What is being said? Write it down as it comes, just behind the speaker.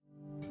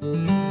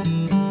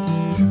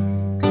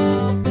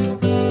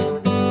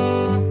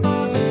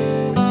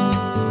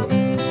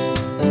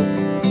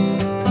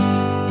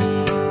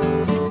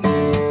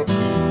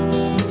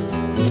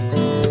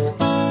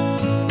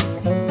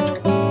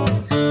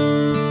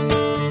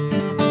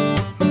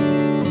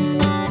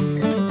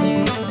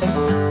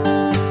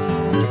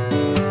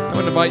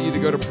invite you to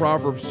go to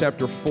Proverbs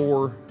chapter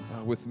 4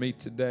 with me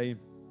today.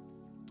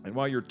 And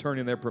while you're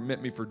turning there,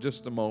 permit me for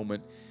just a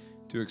moment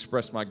to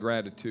express my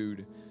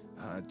gratitude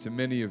to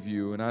many of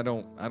you. And I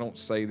don't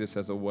say this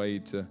as a way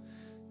to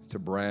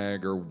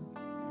brag or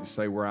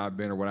say where I've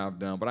been or what I've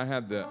done, but I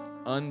had the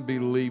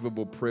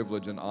unbelievable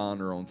privilege and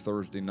honor on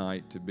Thursday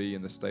night to be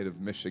in the state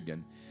of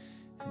Michigan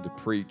and to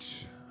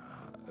preach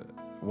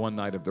one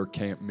night of their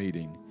camp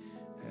meeting.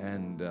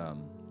 And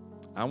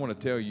I want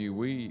to tell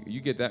you,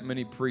 you get that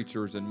many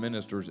preachers and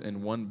ministers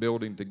in one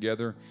building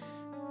together,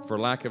 for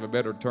lack of a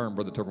better term,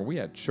 Brother Turner, we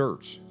had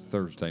church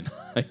Thursday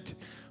night.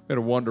 We had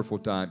a wonderful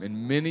time. And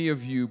many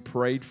of you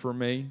prayed for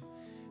me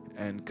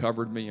and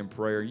covered me in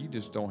prayer. You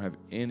just don't have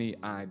any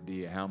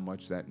idea how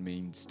much that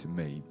means to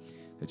me,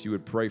 that you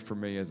would pray for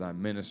me as I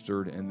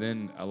ministered. And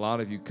then a lot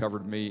of you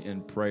covered me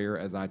in prayer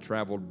as I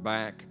traveled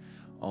back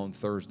on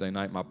Thursday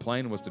night. My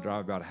plan was to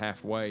drive about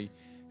halfway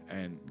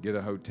and get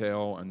a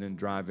hotel and then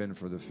drive in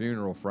for the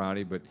funeral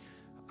Friday, but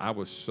I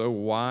was so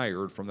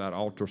wired from that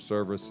altar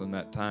service and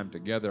that time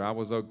together, I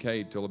was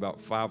okay till about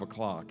 5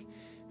 o'clock.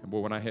 And boy,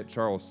 when I hit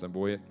Charleston,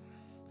 boy,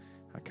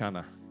 I kind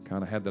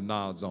of had the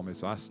nods on me.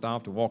 So I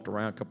stopped and walked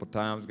around a couple of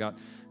times, got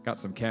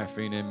some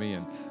caffeine in me,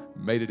 and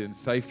made it in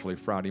safely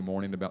Friday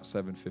morning about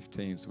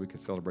 7:15 so we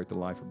could celebrate the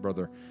life of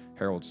Brother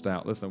Harold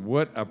Stout. Listen,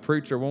 what a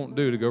preacher won't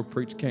do to go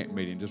preach camp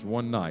meeting just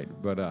one night.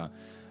 But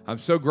I'm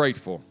so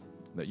grateful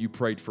that you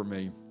prayed for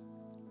me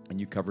and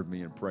you covered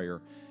me in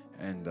prayer.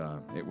 And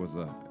it was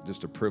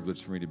just a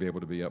privilege for me to be able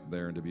to be up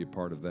there and to be a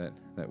part of that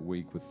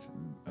week with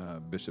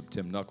Bishop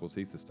Tim Knuckles.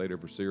 He's the state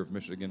overseer of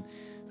Michigan.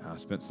 I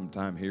spent some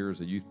time here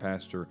as a youth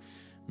pastor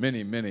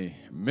many, many,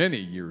 many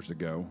years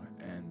ago,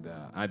 and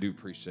I do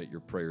appreciate your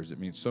prayers. It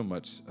means so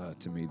much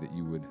to me that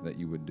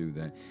you would do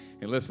that.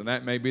 And listen,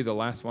 that may be the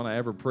last one I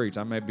ever preach.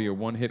 I may be a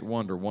one-hit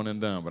wonder, one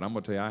and done, but I'm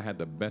going to tell you, I had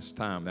the best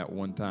time that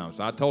one time.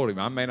 So I told him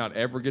I may not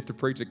ever get to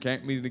preach a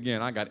camp meeting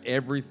again. I got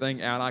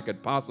everything out I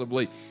could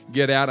possibly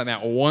get out in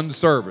that one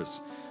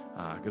service,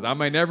 because I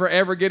may never,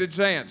 ever get a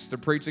chance to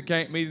preach a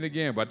camp meeting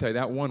again. But I tell you,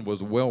 that one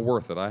was well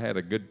worth it. I had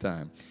a good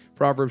time.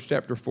 Proverbs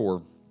chapter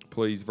 4,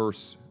 please,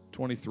 verse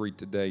 23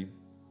 today.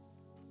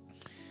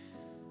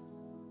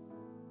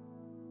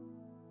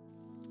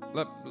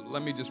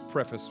 Let me just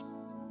preface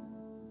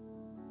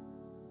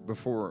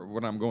before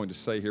what I'm going to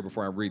say here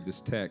before I read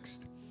this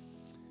text.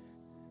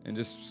 And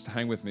just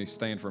hang with me,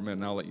 stand for a minute,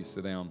 and I'll let you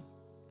sit down.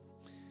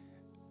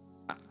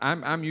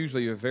 I'm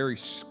usually a very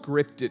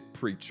scripted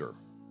preacher.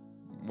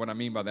 What I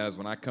mean by that is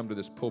when I come to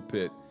this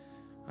pulpit,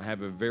 I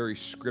have a very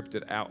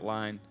scripted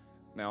outline.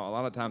 Now, a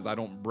lot of times I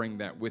don't bring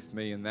that with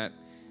me, and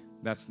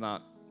that's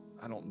not,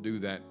 I don't do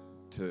that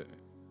to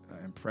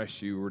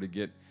impress you or to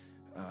get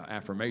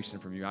affirmation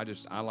from you.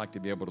 I like to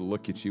be able to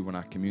look at you when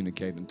I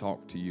communicate and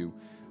talk to you,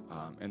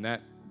 and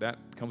that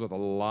comes with a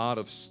lot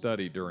of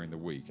study during the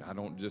week. I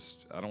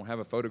don't have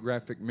a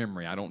photographic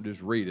memory. I don't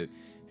just read it.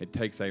 It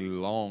takes a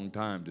long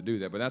time to do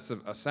that, but that's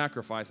a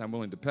sacrifice I'm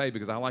willing to pay,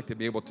 because I like to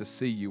be able to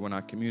see you when I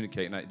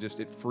communicate, and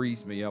it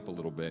frees me up a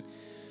little bit.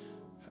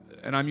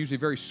 And I'm usually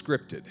very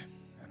scripted,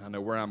 and I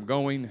know where I'm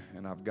going,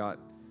 and I've got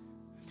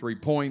 3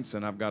 points,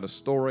 and I've got a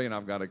story, and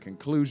I've got a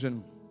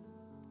conclusion.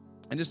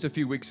 And just a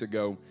few weeks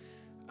ago,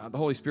 the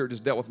Holy Spirit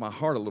just dealt with my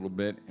heart a little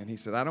bit, and He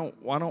said, I don't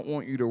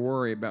want you to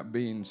worry about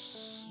being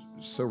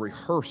so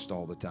rehearsed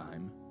all the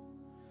time,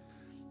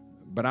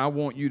 but I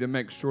want you to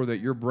make sure that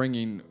you're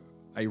bringing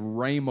a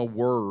rhema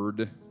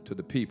word to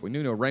the people. And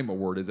you know what a rhema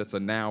word is? That's a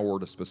now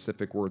word, a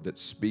specific word that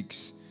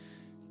speaks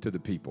to the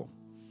people.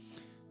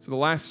 So the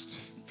last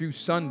few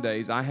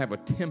Sundays, I have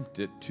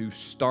attempted to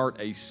start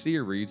a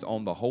series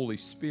on the Holy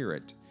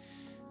Spirit,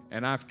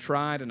 and I've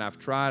tried, and I've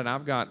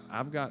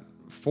got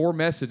 4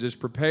 messages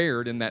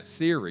prepared in that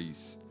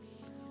series.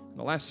 In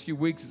the last few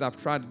weeks, as I've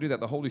tried to do that,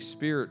 the Holy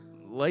Spirit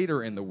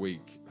later in the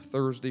week,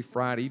 Thursday,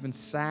 Friday, even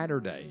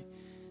Saturday,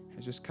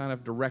 has just kind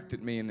of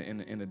directed me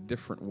in a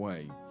different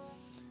way.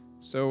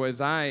 So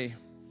as I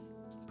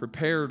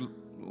prepared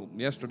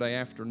yesterday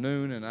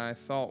afternoon, and I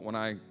thought when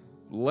I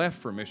left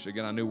for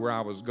Michigan, I knew where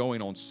I was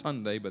going on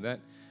Sunday, but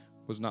that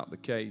was not the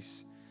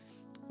case.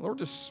 The Lord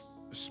just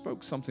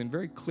spoke something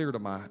very clear to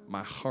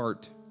my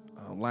heart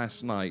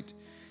last night.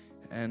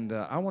 And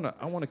I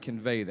want to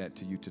convey that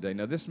to you today.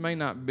 Now, this may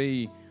not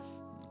be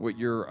what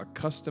you're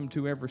accustomed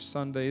to every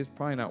Sunday. It's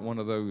probably not one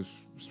of those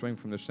swing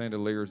from the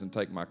chandeliers and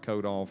take my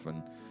coat off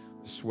and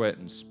sweat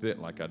and spit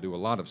like I do a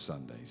lot of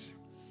Sundays.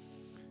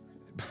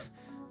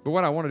 But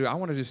what I want to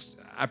do,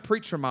 I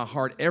preach from my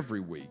heart every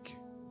week,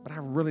 but I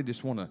really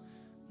just want to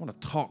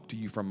talk to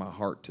you from my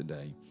heart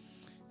today.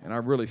 And I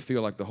really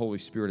feel like the Holy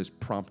Spirit has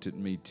prompted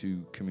me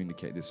to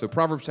communicate this. So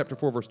Proverbs chapter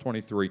 4, verse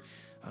 23.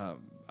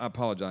 I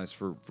apologize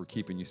for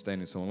keeping you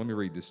standing so long. Let me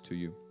read this to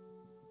you.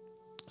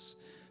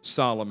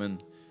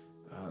 Solomon,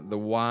 the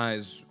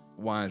wise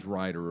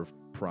writer of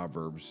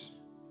Proverbs,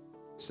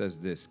 says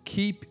this: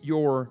 keep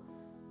your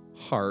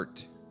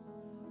heart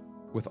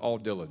with all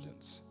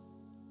diligence,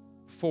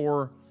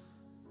 for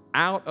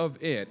out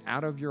of it,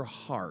 out of your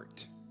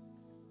heart,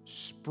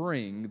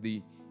 spring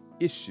the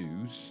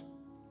issues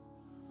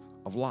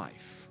of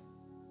life.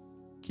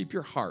 Keep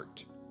your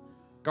heart,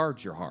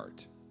 guard your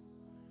heart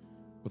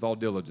with all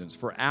diligence,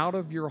 for out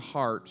of your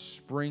heart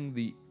spring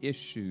the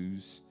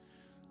issues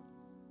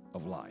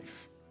of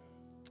life.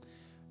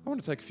 I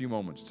want to take a few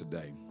moments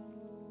today,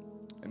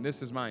 and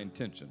this is my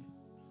intention.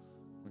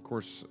 Of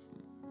course,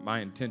 my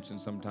intention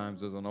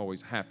sometimes doesn't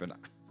always happen.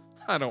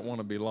 I don't want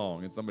to be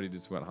long. And somebody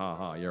just went, ha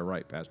ha, yeah,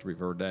 right, Pastor. We've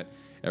heard that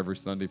every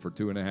Sunday for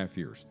 2.5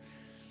 years.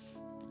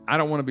 I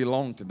don't want to be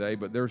long today,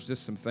 but there's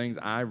just some things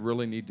I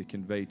really need to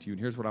convey to you. And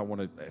here's what I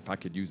want to, if I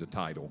could use a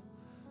title,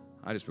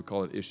 I just would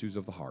call it Issues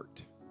of the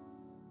Heart.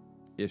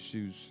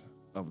 Issues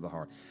of the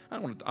Heart. I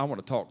want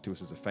to talk to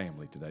us as a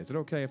family today. Is it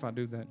okay if I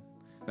do that?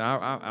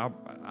 Now,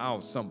 I'll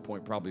at some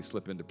point probably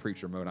slip into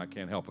preacher mode. I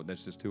can't help it.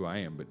 That's just who I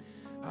am. But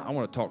I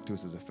want to talk to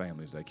us as a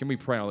family today. Can we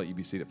pray? I'll let you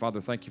be seated.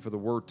 Father, thank you for the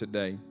word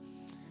today.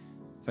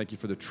 Thank you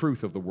for the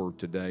truth of the word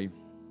today.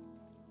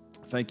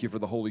 Thank you for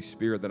the Holy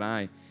Spirit that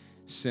I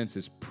sense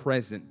is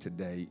present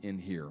today in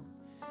here.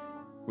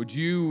 Would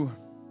you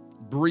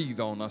breathe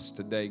on us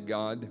today,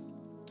 God?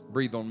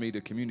 Breathe on me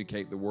to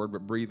communicate the word,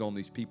 but breathe on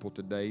these people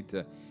today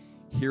to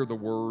hear the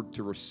word,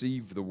 to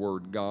receive the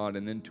word, God,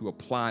 and then to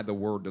apply the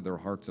word to their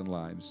hearts and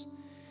lives.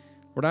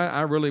 Lord,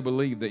 I really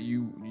believe that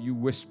you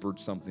whispered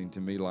something to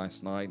me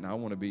last night, and I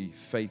want to be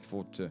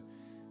faithful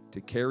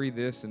to carry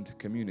this and to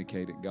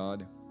communicate it,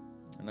 God.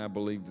 And I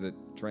believe that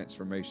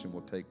transformation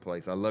will take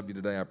place. I love you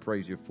today. I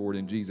praise you for it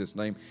in Jesus'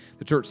 name.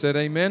 The church said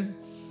amen.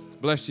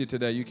 Bless you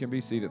today. You can be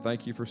seated.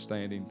 Thank you for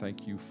standing.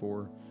 Thank you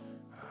for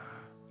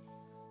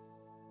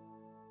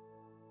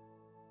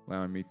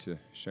allowing me to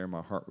share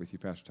my heart with you,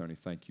 Pastor Tony.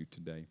 Thank you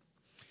today.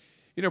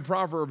 You know,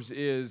 Proverbs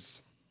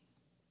it's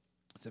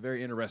a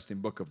very interesting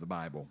book of the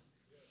Bible.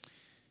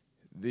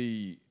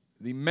 The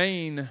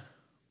main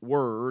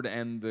word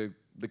and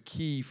the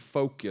key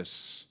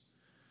focus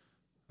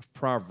of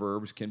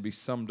Proverbs can be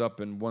summed up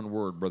in one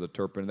word, Brother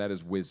Turpin, and that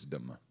is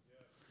wisdom.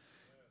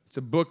 It's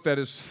a book that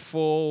is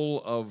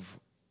full of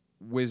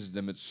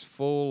wisdom. It's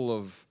full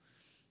of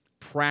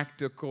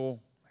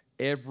practical,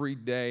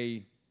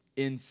 everyday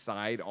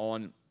insight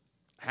on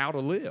how to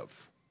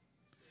live.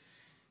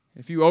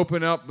 If you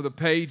open up the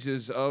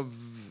pages of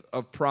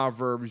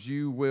Proverbs,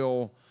 you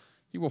will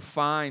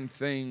find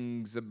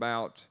things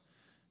about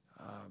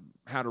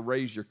how to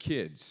raise your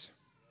kids.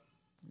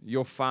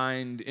 You'll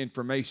find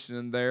information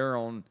in there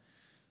on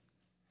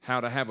how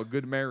to have a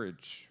good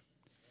marriage.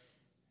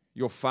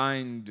 You'll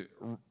find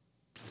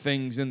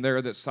things in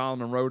there that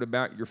Solomon wrote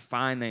about your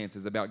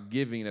finances, about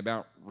giving,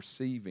 about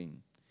receiving.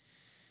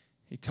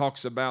 He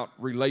talks about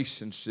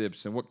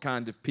relationships and what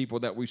kind of people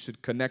that we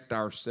should connect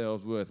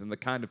ourselves with and the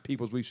kind of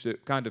people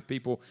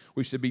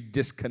we should be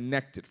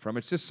disconnected from.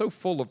 It's just so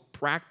full of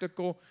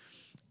practical,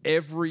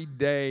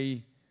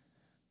 everyday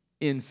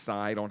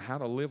insight on how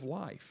to live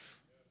life.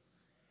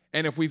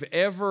 And if we've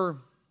ever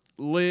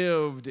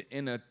lived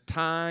in a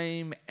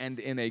time and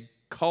in a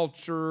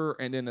culture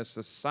and in a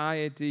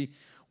society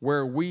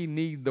where we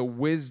need the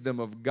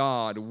wisdom of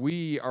God,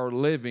 we are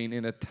living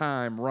in a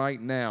time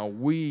right now.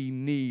 We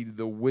need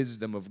the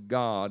wisdom of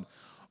God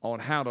on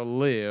how to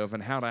live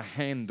and how to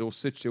handle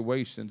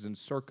situations and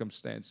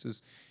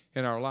circumstances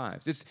in our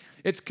lives.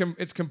 It's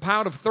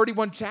compiled of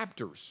 31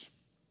 chapters.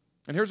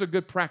 And here's a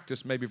good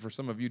practice maybe for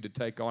some of you to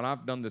take on.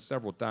 I've done this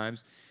several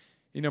times.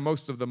 You know,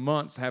 most of the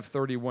months have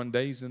 31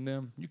 days in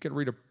them. You can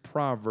read a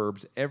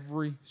Proverbs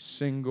every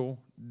single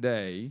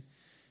day,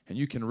 and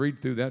you can read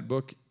through that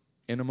book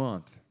in a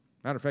month.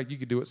 Matter of fact, you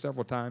could do it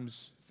several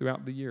times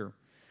throughout the year.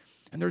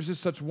 And there's just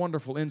such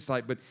wonderful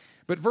insight. But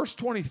verse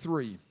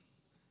 23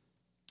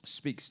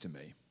 speaks to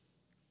me.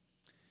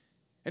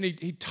 And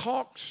he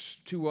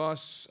talks to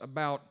us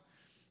about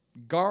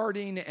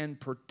guarding and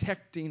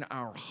protecting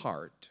our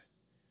heart.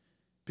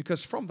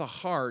 Because from the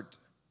heart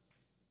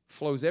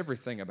flows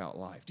everything about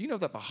life. Do you know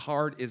that the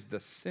heart is the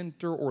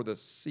center or the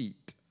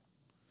seat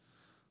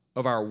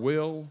of our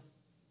will,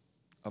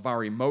 of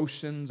our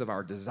emotions, of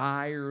our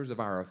desires, of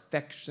our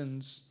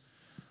affections,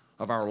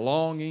 of our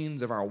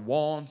longings, of our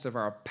wants, of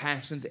our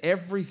passions?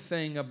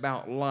 Everything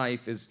about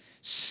life is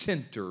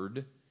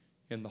centered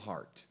in the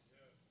heart.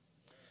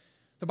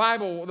 The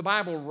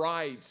Bible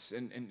writes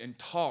and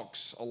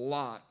talks a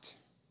lot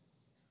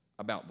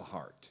about the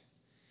heart.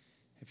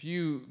 If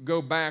you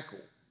go back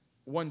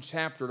one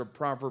chapter to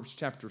Proverbs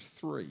chapter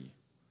 3,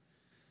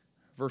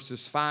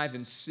 verses 5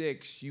 and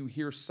 6, you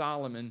hear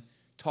Solomon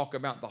talk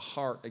about the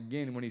heart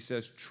again when he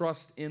says,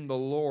 trust in the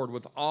Lord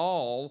with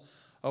all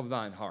of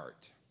thine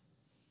heart.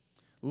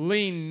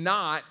 Lean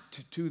not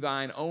to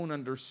thine own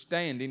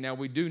understanding. Now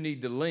we do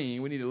need to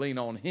lean. We need to lean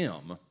on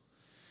him.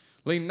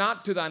 Lean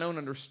not to thine own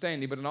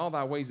understanding, but in all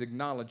thy ways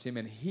acknowledge him,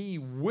 and he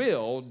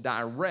will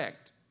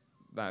direct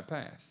thy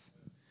path.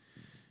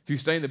 If you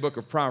stay in the book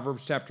of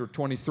Proverbs chapter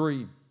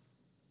 23,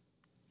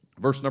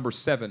 verse number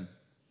 7,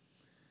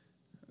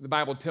 the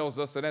Bible tells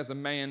us that as a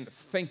man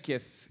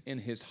thinketh in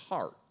his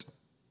heart,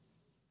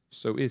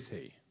 so is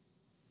he.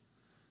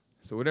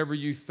 So whatever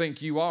you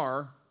think you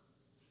are,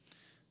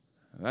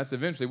 that's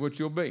eventually what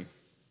you'll be.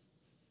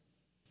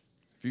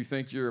 If you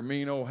think you're a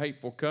mean old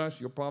hateful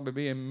cuss, you'll probably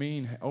be a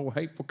mean old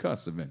hateful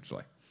cuss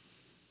eventually.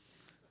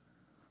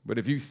 But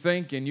if you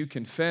think and you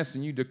confess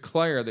and you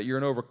declare that you're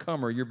an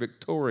overcomer, you're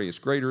victorious.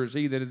 Greater is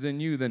he that is in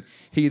you than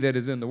he that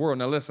is in the world.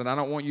 Now listen, I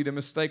don't want you to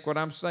mistake what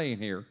I'm saying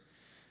here.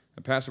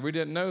 Pastor, we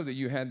didn't know that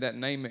you had that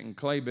name it and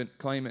claim it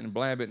and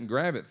blab it and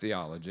grab it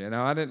theology.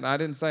 Now, I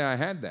didn't say I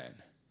had that.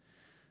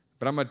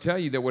 But I'm going to tell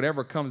you that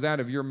whatever comes out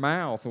of your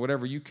mouth, and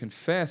whatever you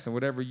confess and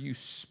whatever you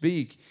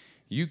speak,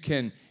 you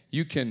can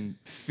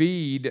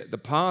feed the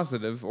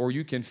positive or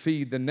you can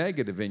feed the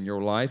negative in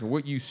your life. And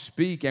what you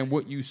speak and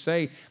what you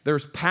say,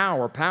 there's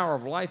power. Power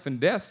of life and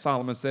death,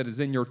 Solomon said, is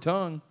in your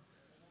tongue.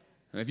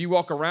 And if you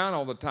walk around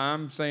all the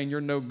time saying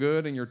you're no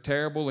good and you're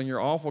terrible and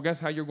you're awful,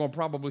 guess how you're going to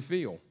probably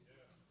feel?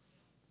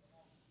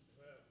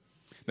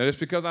 Now,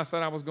 just because I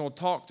said I was going to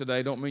talk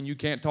today don't mean you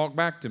can't talk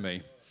back to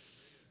me.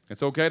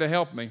 It's okay to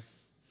help me.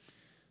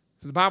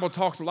 So the Bible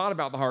talks a lot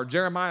about the heart.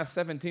 Jeremiah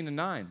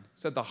 17:9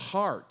 said the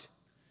heart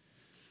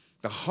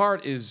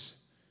is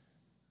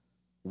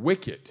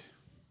wicked.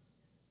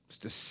 It's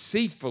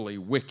deceitfully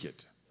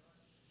wicked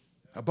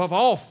above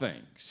all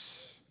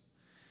things.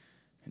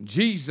 And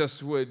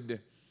Jesus would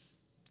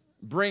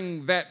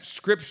bring that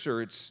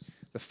scripture. It's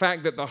the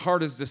fact that the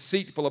heart is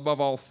deceitful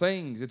above all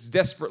things. It's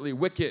desperately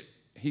wicked.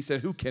 He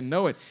said, who can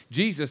know it?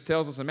 Jesus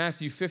tells us in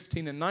Matthew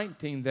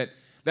 15:19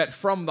 that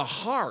from the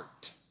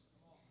heart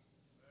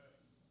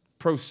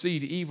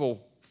proceed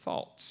evil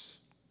thoughts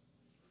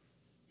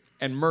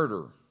and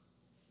murder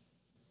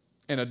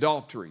and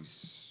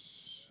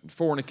adulteries and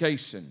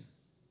fornication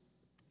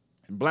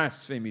and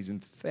blasphemies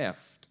and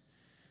theft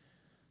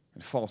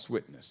and false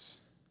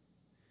witness.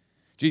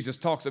 Jesus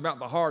talks about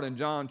the heart in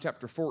John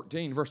chapter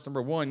 14, verse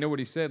number 1. Know what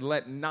he said?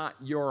 Let not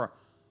your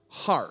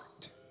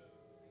heart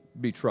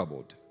be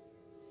troubled.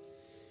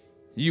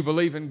 You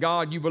believe in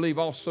God, you believe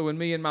also in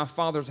me. In my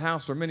Father's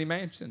house are many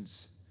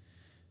mansions.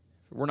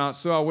 If it were not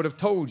so, I would have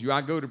told you.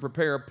 I go to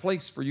prepare a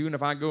place for you, and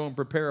if I go and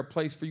prepare a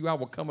place for you, I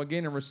will come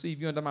again and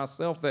receive you unto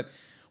myself, that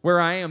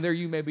where I am, there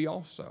you may be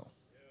also.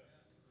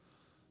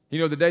 You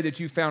know, the day that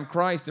you found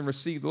Christ and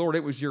received the Lord,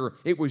 it was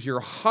your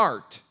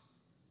heart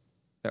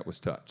that was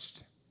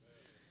touched.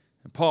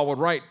 And Paul would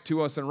write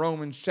to us in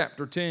Romans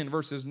chapter 10,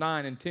 verses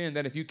 9 and 10,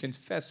 that if you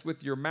confess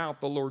with your mouth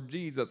the Lord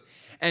Jesus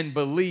and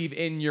believe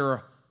in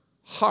your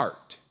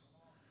heart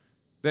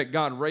that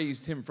God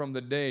raised him from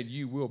the dead,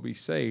 you will be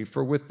saved.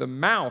 For with the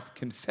mouth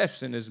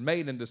confession is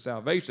made unto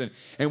salvation,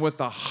 and with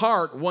the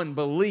heart one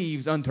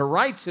believes unto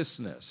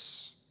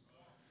righteousness.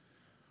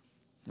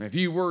 And if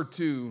you were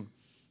to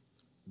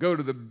go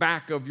to the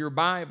back of your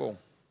Bible,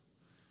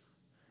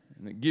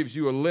 and it gives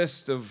you a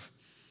list of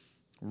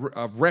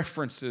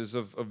references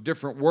of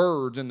different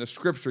words in the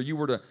Scripture, you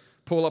were to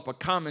pull up a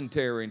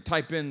commentary and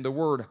type in the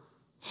word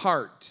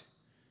heart.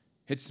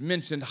 It's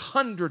mentioned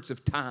hundreds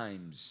of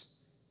times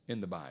in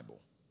the Bible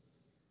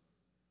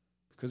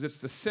because it's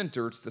the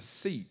center, it's the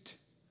seat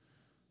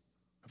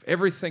of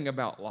everything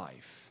about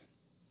life.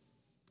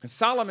 And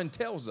Solomon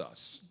tells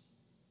us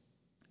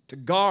to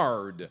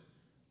guard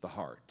the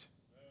heart,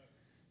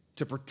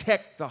 to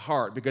protect the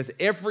heart, because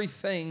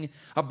everything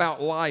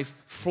about life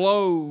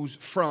flows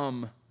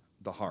from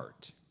the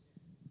heart.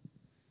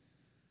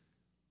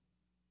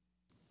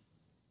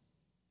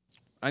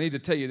 I need to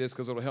tell you this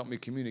because it'll help me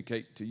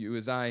communicate to you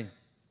I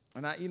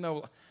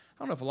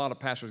don't know if a lot of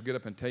pastors get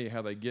up and tell you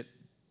how they get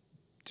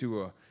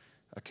to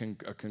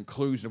a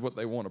conclusion of what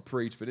they want to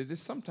preach, but it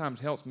just sometimes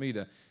helps me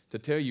to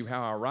tell you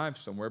how I arrive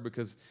somewhere,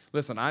 because,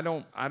 listen, I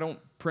don't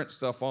print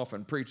stuff off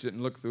and preach it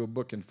and look through a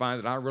book and find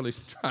it. I really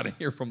try to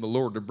hear from the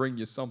Lord to bring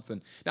you something.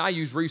 Now, I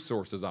use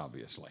resources,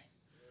 obviously,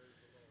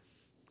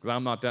 because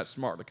I'm not that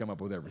smart to come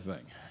up with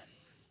everything.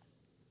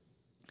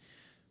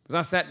 As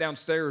I sat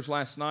downstairs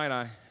last night,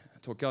 I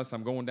told Kelly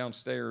I'm going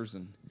downstairs,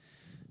 and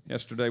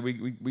yesterday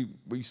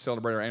we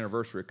celebrated our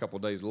anniversary a couple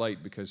of days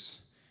late because,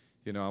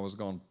 you know, I was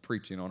gone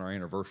preaching on our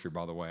anniversary,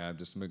 by the way. I'm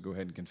just going to go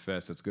ahead and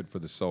confess it's good for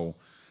the soul.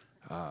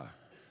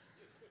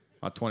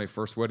 My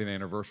 21st wedding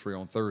anniversary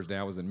on Thursday,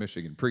 I was in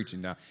Michigan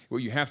preaching. Now, what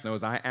you have to know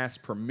is I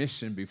asked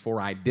permission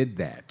before I did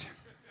that.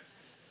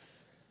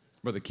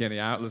 Brother Kenny,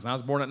 listen, I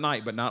was born at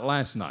night, but not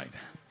last night.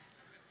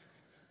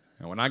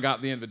 And when I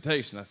got the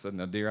invitation, I said,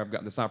 now, dear, I've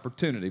got this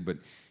opportunity, but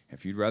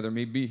if you'd rather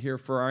me be here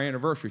for our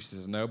anniversary. She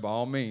says, no, by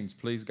all means,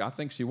 please. I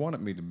think she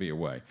wanted me to be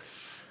away.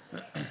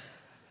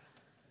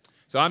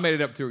 So I made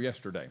it up to her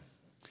yesterday.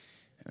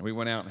 And we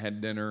went out and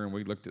had dinner, and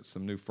we looked at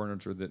some new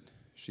furniture that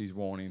she's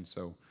wanting.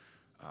 So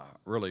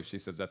really, she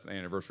says that's an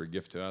anniversary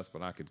gift to us,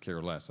 but I could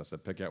care less. I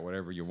said, pick out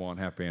whatever you want.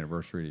 Happy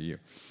anniversary to you.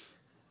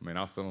 I mean,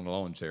 I'll sit on the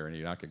lawn chair and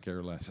eat. I could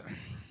care less.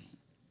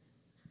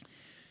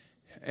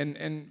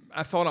 And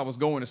I thought I was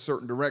going a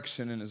certain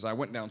direction, and as I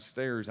went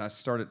downstairs, I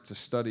started to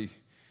study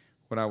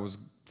what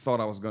thought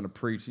I was going to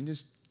preach, and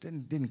just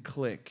didn't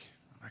click.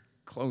 I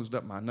closed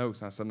up my notes,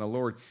 and I said, now,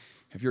 Lord,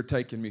 if you're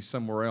taking me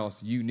somewhere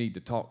else, you need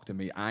to talk to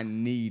me. I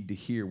need to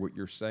hear what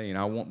you're saying.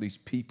 I want these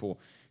people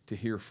to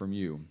hear from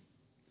you.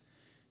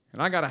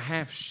 And I got a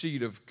half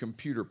sheet of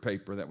computer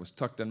paper that was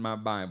tucked in my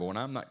Bible, and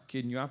I'm not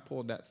kidding you. I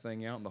pulled that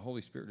thing out, and the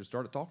Holy Spirit just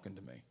started talking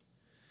to me.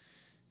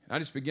 And I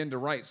just began to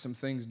write some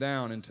things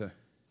down and to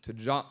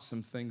jot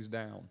some things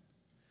down.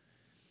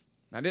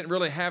 I didn't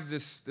really have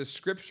this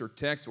scripture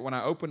text, but when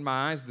I opened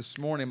my eyes this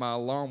morning, my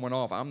alarm went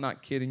off. I'm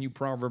not kidding you.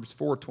 Proverbs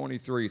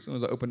 4:23, as soon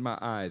as I opened my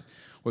eyes,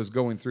 was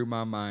going through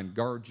my mind.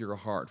 Guard your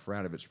heart, for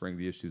out of it spring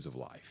the issues of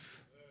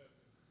life.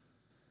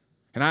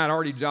 And I had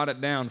already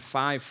jotted down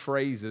 5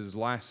 phrases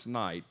last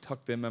night,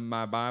 tucked them in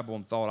my Bible,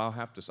 and thought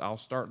I'll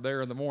start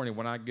there in the morning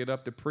when I get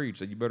up to preach,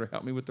 so you better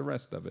help me with the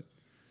rest of it.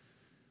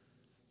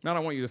 Now, I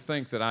don't want you to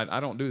think that I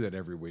don't do that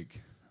every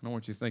week. I don't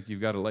want you to think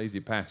you've got a lazy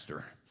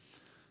pastor.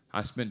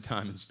 I spend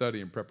time in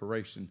study and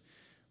preparation.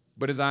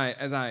 But as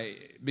I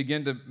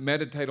begin to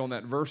meditate on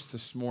that verse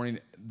this morning,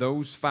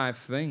 those 5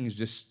 things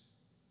just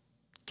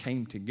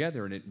came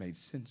together and it made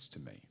sense to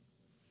me.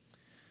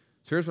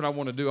 So here's what I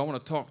want to do. I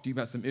want to talk to you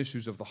about some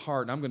issues of the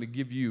heart. And I'm going to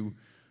give you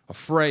a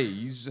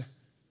phrase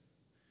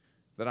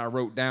that I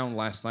wrote down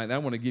last night. And I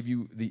want to give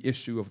you the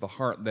issue of the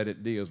heart that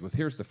it deals with.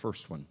 Here's the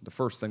first one. The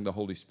first thing the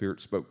Holy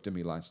Spirit spoke to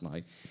me last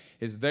night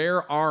is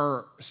there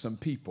are some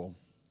people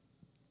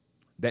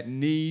that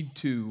need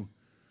to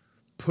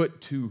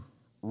put to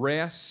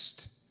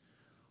rest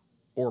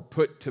or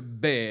put to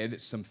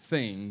bed some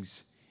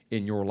things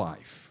in your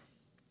life.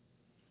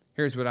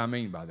 Here's what I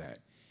mean by that.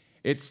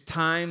 It's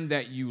time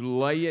that you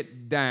lay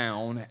it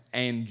down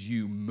and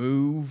you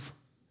move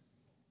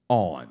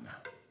on.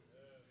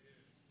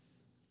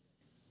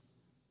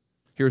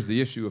 Here's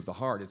the issue of the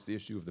heart. It's the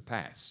issue of the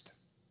past.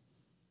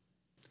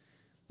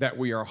 That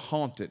we are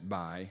haunted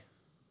by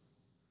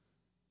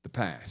the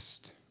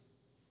past.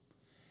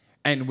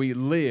 And we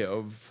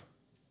live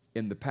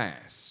in the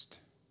past.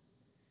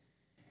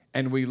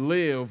 And we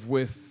live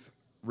with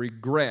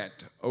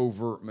regret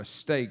over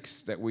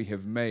mistakes that we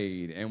have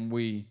made. And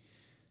we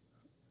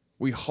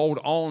hold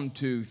on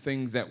to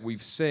things that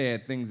we've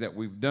said, things that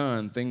we've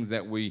done, things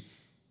that we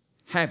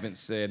haven't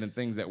said, and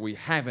things that we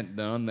haven't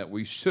done that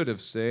we should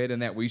have said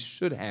and that we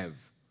should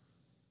have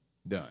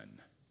done.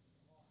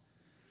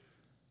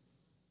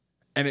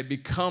 And it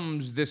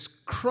becomes this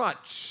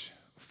crutch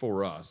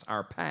for us.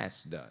 Our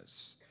past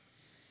does.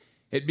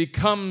 It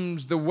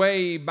becomes the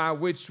way by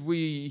which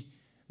we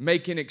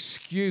make an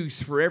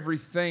excuse for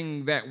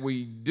everything that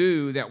we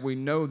do that we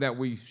know that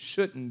we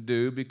shouldn't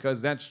do,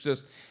 because that's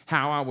just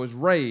how I was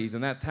raised,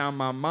 and that's how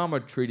my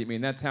mama treated me,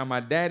 and that's how my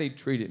daddy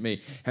treated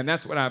me, and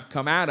that's what I've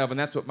come out of, and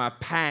that's what my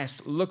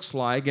past looks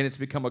like, and it's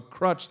become a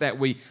crutch that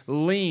we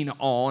lean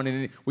on,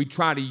 and we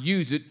try to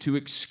use it to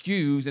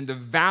excuse and to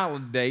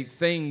validate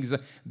things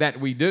that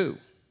we do.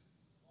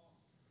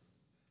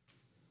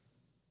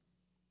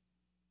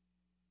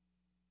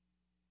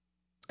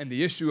 And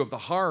the issue of the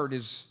heart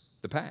is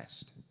the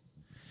past.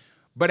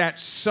 But at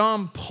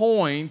some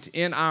point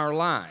in our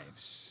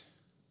lives,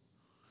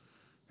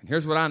 and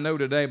here's what I know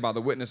today by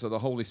the witness of the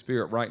Holy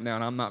Spirit right now,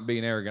 and I'm not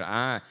being arrogant.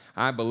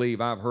 I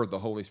believe I've heard the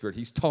Holy Spirit.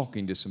 He's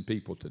talking to some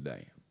people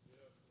today.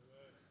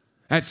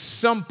 At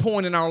some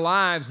point in our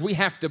lives, we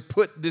have to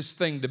put this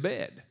thing to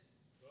bed.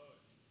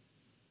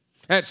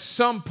 At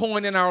some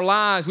point in our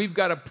lives, we've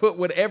got to put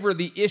whatever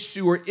the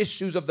issue or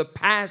issues of the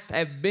past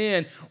have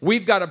been,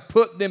 we've got to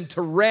put them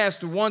to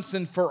rest once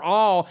and for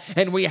all,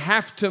 and we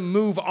have to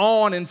move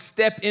on and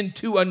step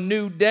into a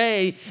new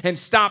day and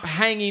stop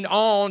hanging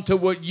on to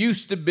what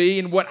used to be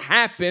and what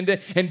happened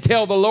and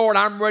tell the Lord,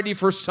 I'm ready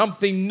for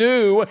something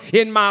new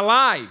in my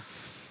life.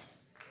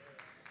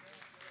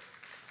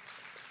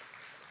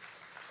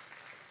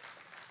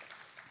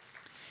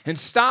 And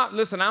stop,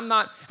 listen, I'm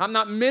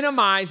not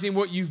minimizing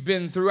what you've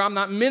been through. I'm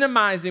not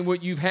minimizing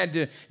what you've had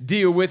to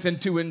deal with and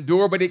to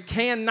endure, but it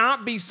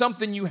cannot be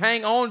something you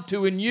hang on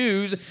to and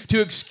use to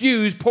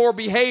excuse poor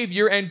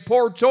behavior and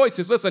poor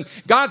choices. Listen,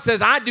 God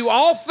says, I do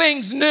all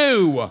things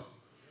new.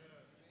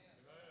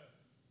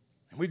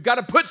 We've got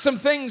to put some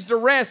things to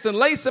rest and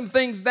lay some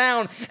things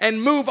down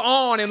and move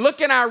on and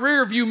look in our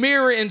rearview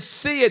mirror and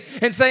see it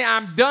and say,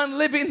 I'm done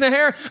living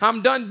there.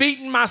 I'm done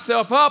beating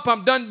myself up.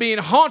 I'm done being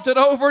haunted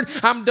over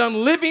it. I'm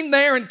done living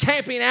there and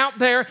camping out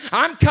there.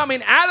 I'm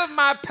coming out of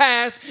my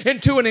past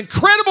into an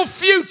incredible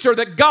future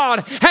that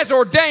God has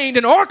ordained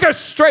and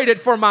orchestrated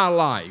for my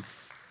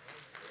life.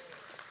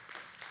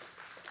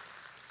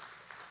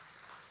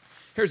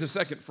 Here's the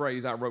second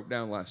phrase I wrote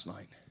down last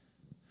night.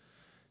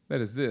 That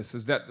is this,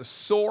 is that the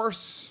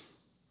source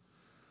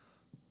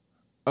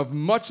of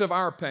much of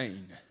our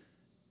pain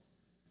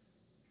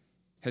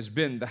has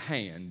been the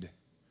hand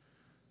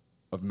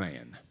of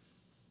man.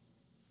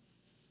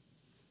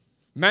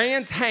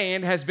 Man's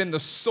hand has been the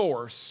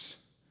source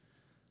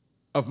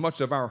of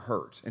much of our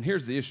hurt. And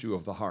here's the issue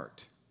of the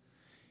heart.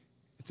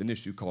 It's an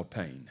issue called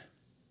pain.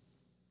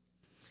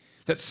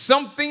 That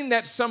something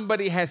that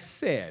somebody has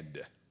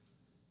said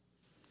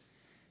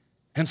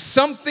and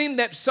something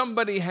that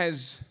somebody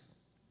has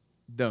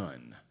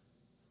done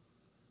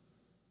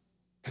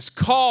has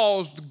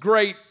caused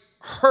great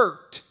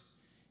hurt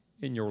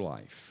in your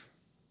life.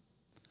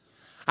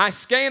 I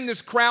scanned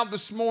this crowd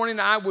this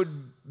morning. I would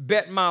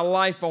bet my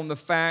life on the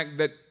fact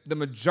that the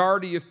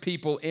majority of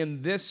people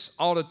in this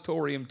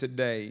auditorium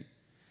today,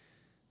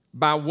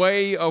 by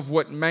way of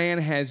what man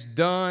has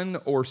done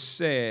or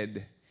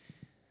said,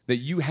 that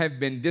you have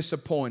been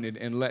disappointed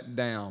and let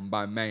down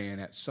by man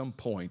at some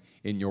point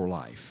in your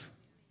life.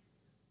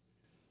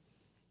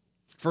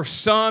 For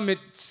some,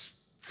 it's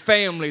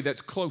family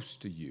that's close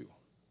to you.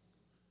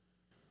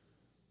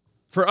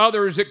 For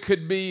others, it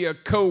could be a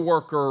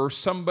coworker or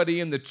somebody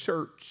in the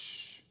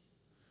church.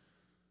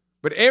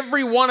 But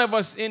every one of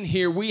us in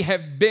here, we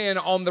have been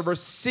on the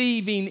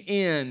receiving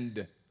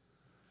end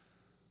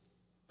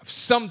of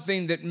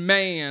something that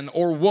man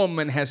or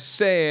woman has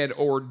said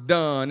or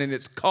done, and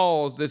it's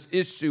caused this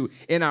issue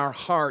in our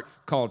heart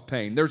called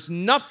pain. There's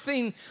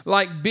nothing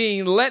like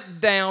being let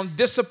down,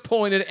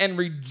 disappointed, and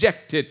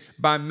rejected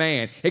by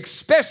man,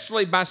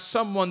 especially by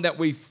someone that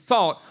we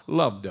thought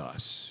loved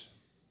us.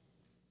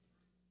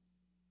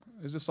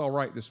 Is this all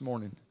right this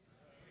morning?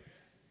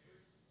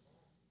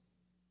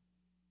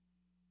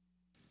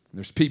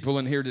 There's people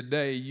in here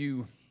today,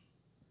 you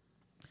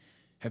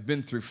have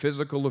been through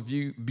physical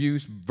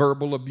abuse,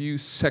 verbal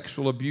abuse,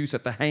 sexual abuse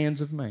at the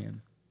hands of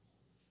man.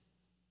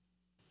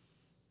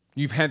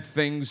 You've had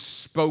things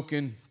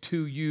spoken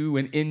to you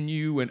and in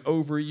you and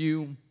over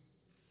you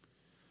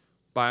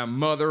by a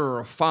mother or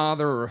a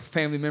father or a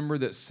family member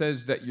that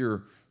says that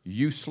you're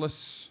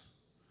useless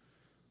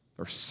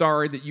or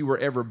sorry that you were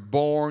ever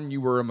born,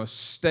 you were a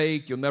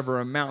mistake, you'll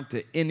never amount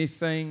to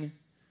anything.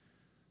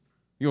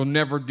 You'll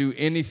never do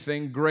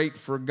anything great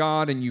for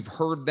God, and you've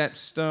heard that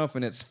stuff,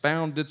 and it's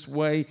found its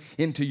way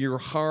into your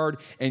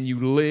heart, and you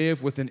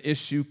live with an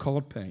issue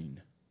called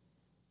pain.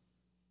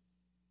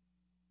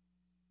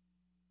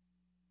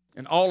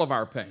 And all of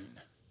our pain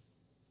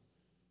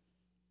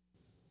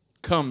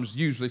comes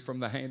usually from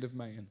the hand of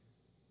man.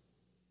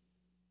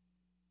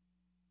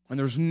 And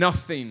there's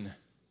nothing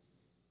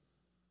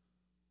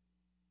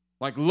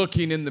like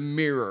looking in the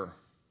mirror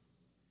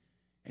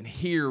and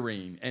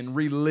hearing and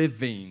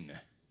reliving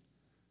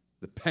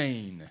the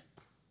pain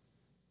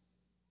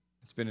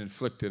that's been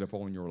inflicted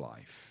upon your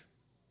life.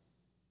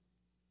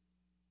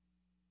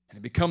 And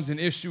it becomes an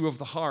issue of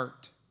the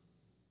heart.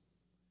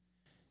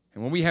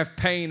 And when we have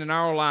pain in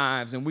our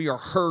lives and we are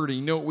hurting,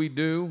 you know what we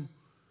do?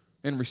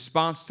 In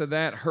response to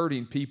that,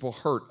 hurting people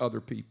hurt other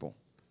people.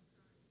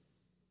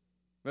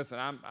 Listen,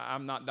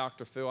 I'm not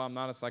Dr. Phil. I'm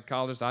not a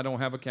psychologist. I don't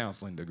have a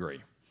counseling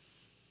degree.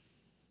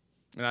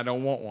 And I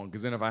don't want one,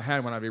 because then if I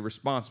had one, I'd be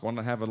responsible and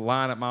I'd have a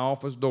line at my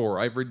office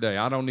door every day.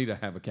 I don't need to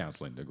have a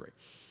counseling degree.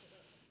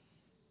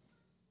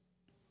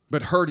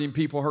 But hurting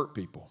people hurt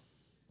people.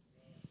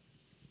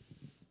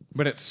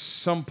 But at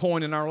some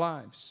point in our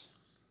lives,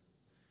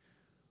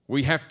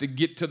 we have to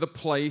get to the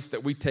place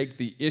that we take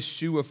the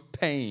issue of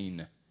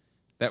pain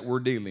that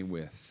we're dealing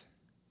with,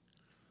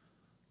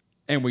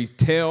 and we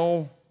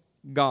tell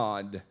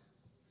God,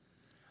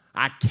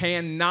 I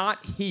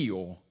cannot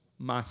heal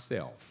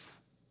myself.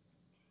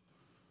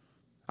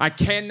 I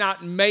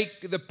cannot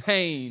make the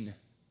pain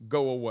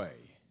go away.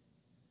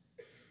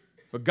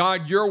 But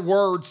God, your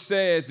word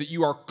says that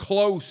you are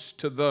close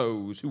to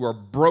those who are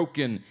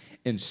broken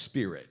in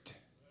spirit.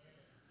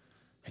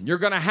 And you're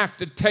going to have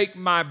to take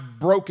my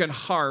broken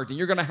heart, and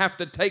you're going to have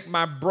to take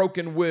my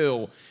broken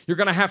will. You're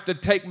going to have to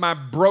take my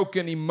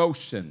broken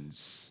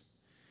emotions.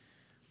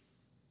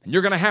 And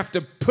you're going to have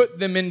to put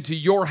them into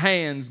your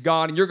hands,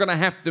 God, and you're going to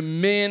have to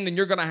mend, and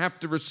you're going to have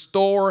to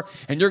restore,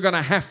 and you're going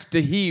to have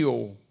to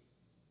heal.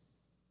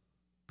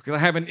 Because I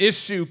have an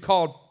issue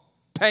called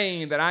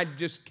pain that I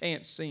just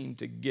can't seem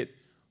to get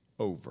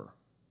over.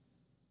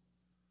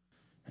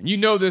 And you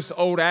know this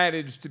old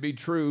adage to be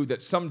true,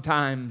 that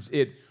sometimes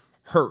it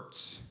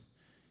hurts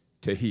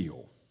to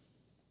heal.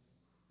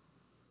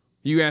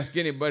 You ask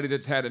anybody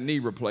that's had a knee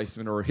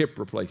replacement or a hip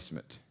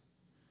replacement.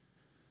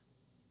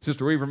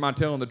 Sister Weaver, am I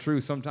telling the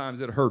truth?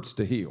 Sometimes it hurts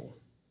to heal.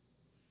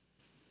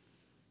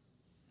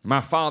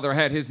 My father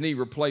had his knee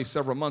replaced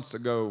several months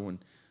ago, and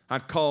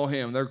I'd call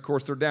him. Of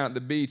course, they're down at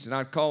the beach, and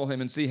I'd call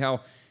him and see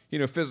how,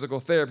 physical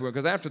therapy went.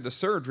 Because after the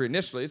surgery,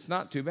 initially, it's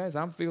not too bad.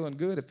 I'm feeling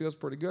good. It feels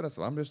pretty good. I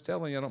said, I'm just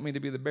telling you, I don't mean to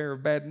be the bearer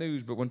of bad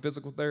news, but when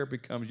physical therapy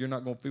comes, you're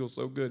not going to feel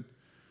so good.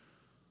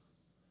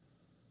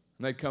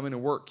 And they'd come in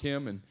and work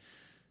him and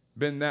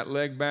bend that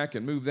leg back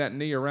and move that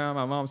knee around.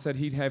 My mom said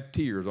he'd have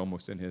tears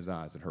almost in his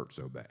eyes. It hurt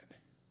so bad.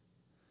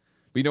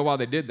 But you know why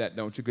they did that,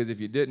 don't you? Because if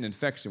you didn't,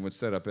 infection would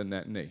set up in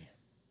that knee.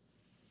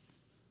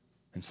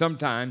 And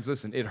sometimes,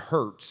 listen, it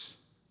hurts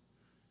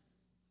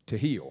to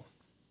heal.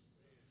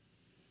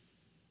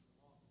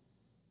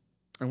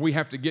 And we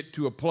have to get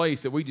to a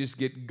place that we just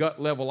get gut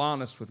level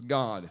honest with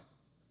God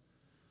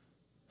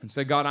and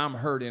say, God, I'm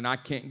hurting. I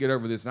can't get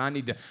over this. And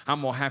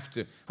I'm gonna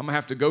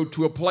have to go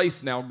to a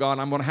place now, God.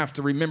 I'm gonna have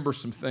to remember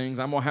some things.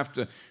 I'm gonna have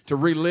to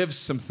relive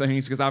some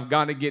things, because I've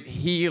got to get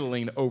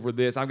healing over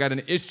this. I've got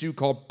an issue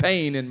called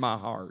pain in my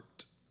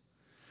heart.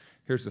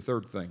 Here's the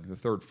third thing, the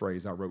third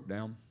phrase I wrote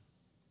down,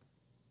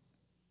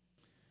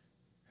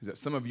 is that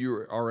some of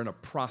you are in a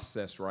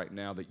process right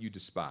now that you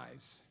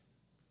despise.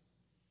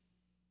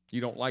 You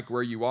don't like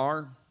where you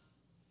are.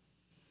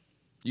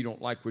 You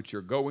don't like what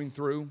you're going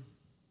through.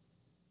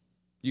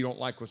 You don't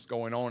like what's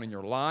going on in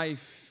your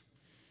life.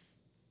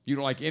 You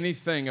don't like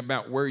anything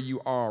about where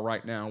you are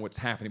right now and what's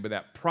happening. But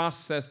that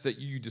process that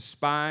you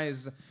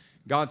despise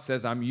God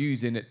says, I'm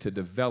using it to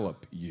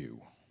develop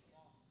you.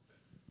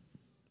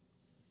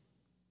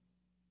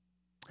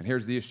 And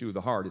here's the issue of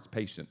the heart. It's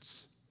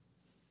patience.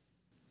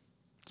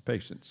 It's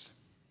patience.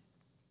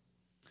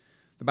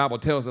 The Bible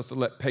tells us to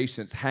let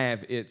patience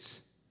have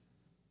its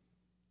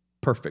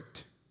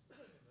perfect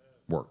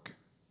work.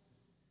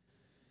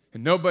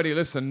 And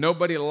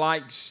nobody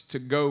likes to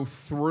go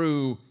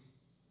through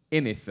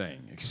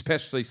anything,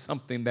 especially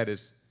something that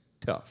is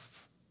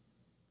tough.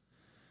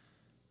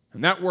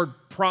 And that word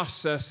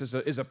process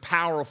is a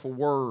powerful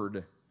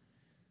word.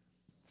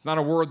 It's not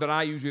a word that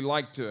I usually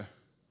like to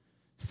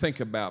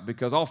think about,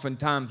 because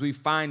oftentimes we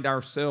find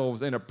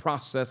ourselves in a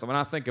process. And when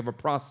I think of a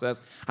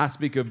process, I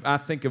think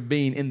of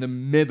being in the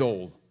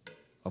middle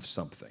of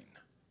something.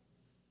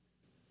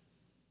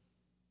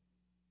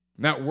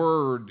 And that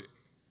word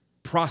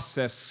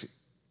process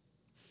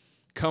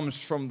comes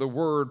from the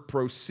word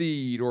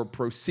proceed or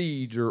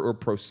procedure or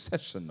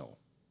processional.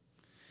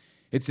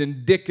 It's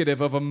indicative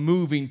of a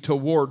moving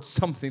towards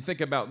something.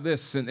 Think about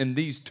this in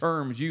these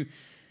terms. You,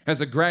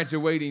 as a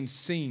graduating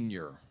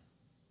senior,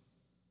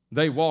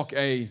 they walk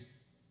a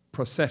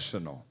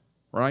processional,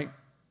 right?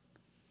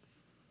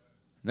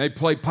 They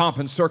play pomp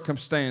and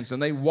circumstance,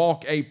 and they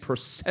walk a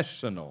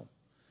processional.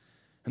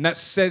 And that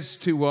says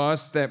to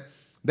us that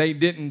they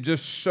didn't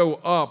just show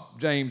up,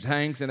 James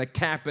Hanks, in a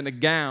cap and a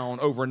gown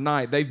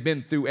overnight. They've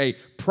been through a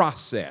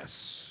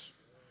process.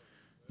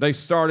 They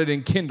started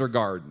in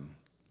kindergarten.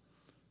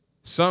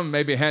 Some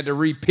maybe had to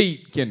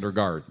repeat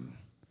kindergarten.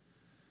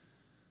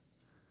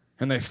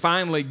 And they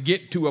finally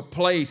get to a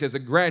place as a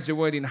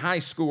graduating high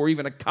school or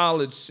even a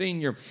college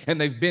senior, and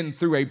they've been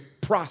through a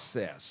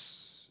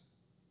process.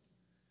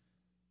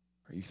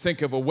 Or you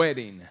think of a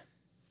wedding,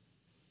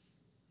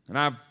 and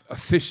I've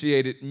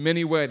officiated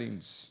many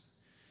weddings.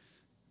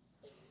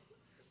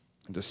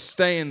 And to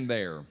stand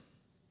there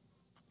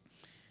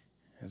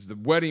as the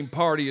wedding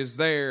party is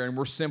there, and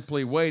we're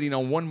simply waiting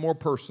on one more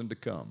person to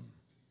come.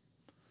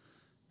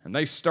 And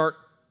they start,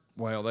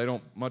 well, they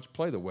don't much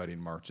play the wedding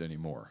march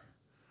anymore.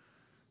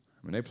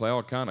 I mean, they play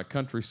all kind of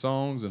country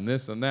songs and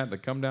this and that to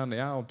come down the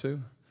aisle too.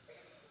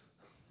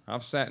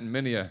 I've sat in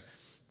many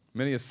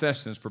a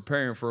sessions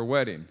preparing for a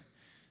wedding.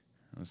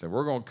 I said,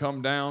 we're going to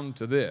come down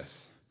to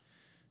this.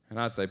 And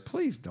I'd say,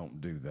 please don't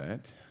do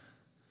that.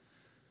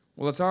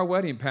 Well, it's our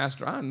wedding,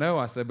 Pastor. I know.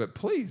 I said, but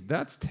please,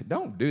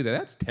 don't do that.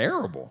 That's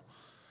terrible.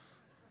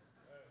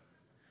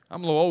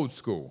 I'm a little old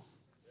school.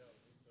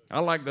 I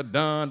like the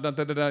dun, dun,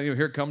 dun, dun, dun,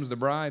 here comes the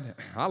bride.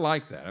 I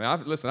like that. I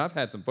mean, I've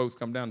had some folks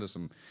come down to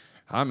some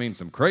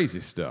crazy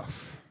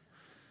stuff.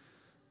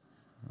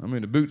 I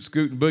mean, the boot,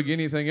 scoot, and boogie,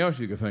 anything else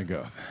you could think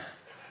of.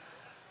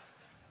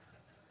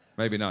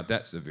 Maybe not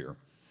that severe.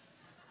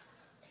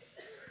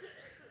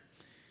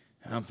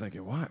 And I'm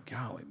thinking, what?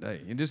 Golly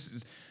day.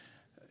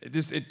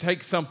 It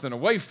takes something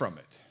away from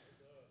it.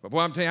 But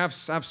boy, I'm telling you,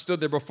 I've stood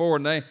there before,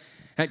 and that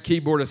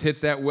keyboardist hits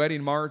that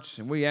wedding march,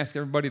 and we ask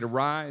everybody to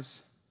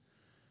rise.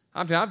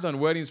 I'm telling you, I've done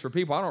weddings for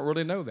people I don't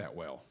really know that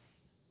well.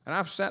 And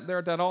I've sat there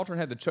at that altar and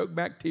had to choke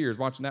back tears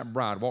watching that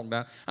bride walk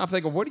down. I'm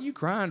thinking, what are you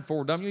crying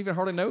for, dumb? You even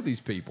hardly know these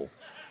people.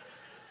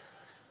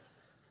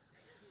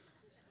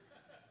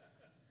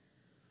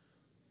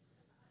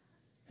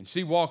 And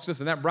she walks this,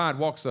 and that bride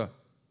walks a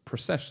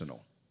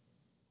processional.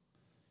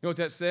 You know what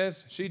that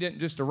says? She didn't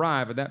just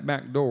arrive at that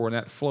back door in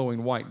that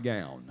flowing white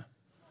gown.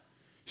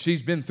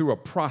 She's been through a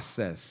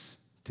process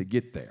to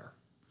get there.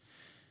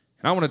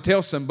 And I want to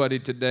tell somebody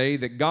today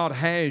that God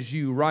has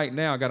you right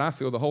now. God, I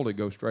feel the Holy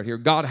Ghost right here.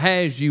 God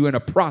has you in a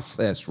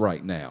process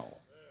right now.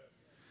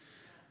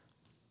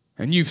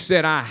 And you've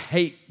said, I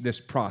hate this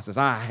process.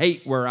 I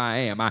hate where I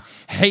am. I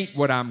hate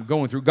what I'm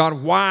going through. God,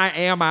 why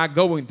am I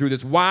going through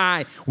this?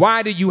 Why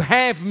do you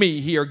have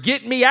me here?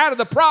 Get me out of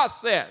the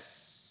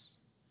process.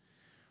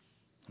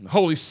 And the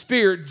Holy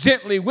Spirit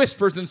gently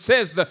whispers and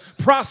says, the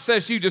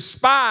process you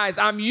despise,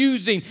 I'm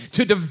using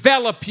to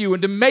develop you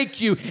and to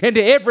make you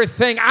into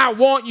everything I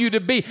want you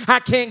to be. I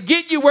can't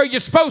get you where you're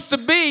supposed to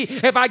be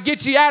if I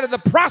get you out of the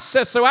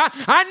process. So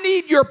I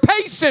need your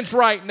patience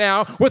right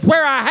now with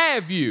where I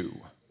have you.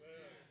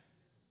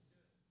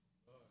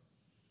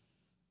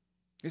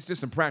 It's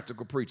just some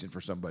practical preaching for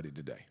somebody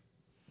today.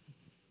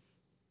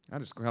 I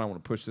just kind of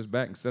want to push this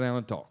back and sit down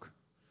and talk.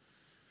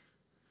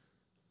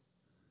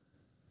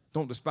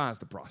 Don't despise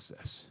the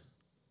process.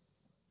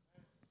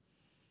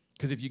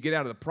 Because if you get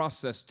out of the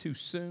process too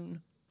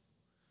soon,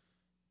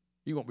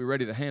 you won't be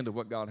ready to handle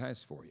what God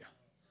has for you.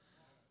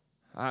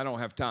 I don't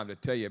have time to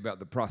tell you about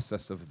the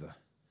process of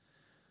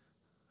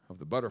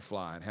the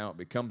butterfly and how it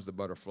becomes the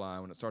butterfly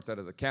when it starts out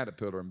as a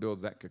caterpillar and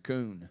builds that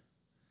cocoon.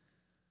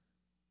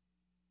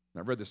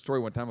 And I read the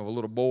story one time of a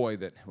little boy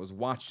that was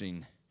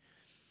watching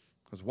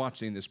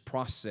this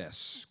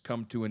process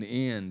come to an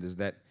end as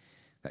that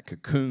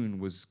cocoon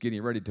was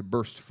getting ready to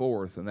burst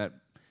forth, and that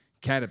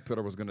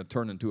caterpillar was going to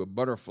turn into a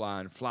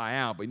butterfly and fly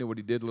out. But you know what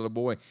he did, little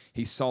boy?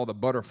 He saw the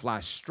butterfly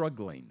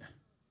struggling.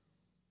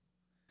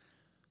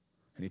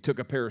 And he took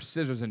a pair of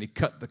scissors and he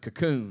cut the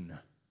cocoon.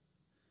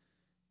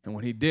 And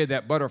when he did,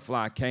 that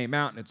butterfly came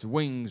out and its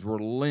wings were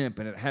limp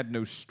and it had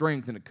no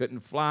strength and it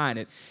couldn't fly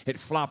and it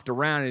flopped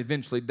around and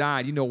eventually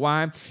died. You know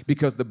why?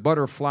 Because the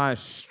butterfly's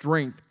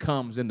strength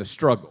comes in the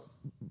struggle.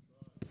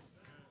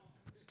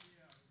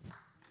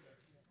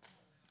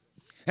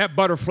 That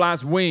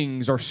butterfly's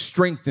wings are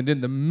strengthened in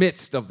the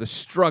midst of the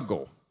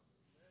struggle.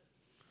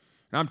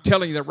 And I'm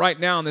telling you that right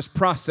now in this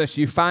process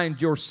you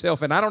find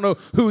yourself, and I don't know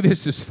who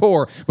this is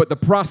for, but the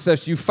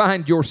process you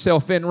find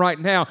yourself in right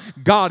now,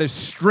 God is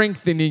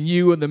strengthening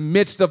you in the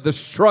midst of the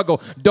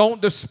struggle.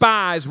 Don't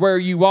despise where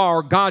you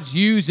are. God's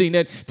using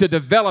it to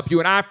develop you.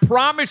 And I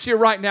promise you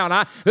right now, and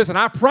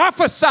I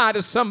prophesy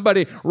to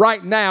somebody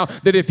right now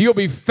that if you'll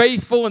be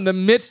faithful in the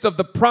midst of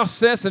the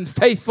process and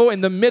faithful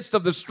in the midst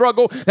of the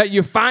struggle that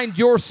you find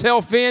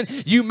yourself in,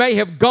 you may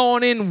have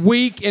gone in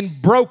weak and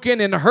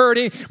broken and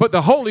hurting, but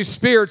the Holy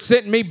Spirit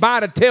sent me by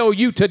to tell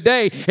you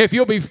today, if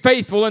you'll be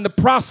faithful in the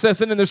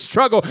process and in the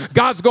struggle,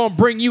 God's going to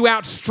bring you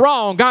out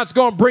strong. God's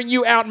going to bring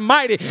you out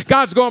mighty.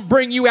 God's going to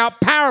bring you out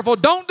powerful.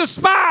 Don't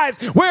despise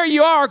where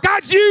you are.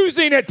 God's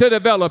using it to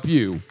develop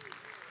you.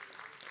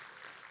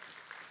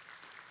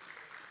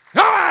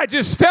 Oh, I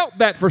just felt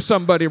that for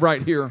somebody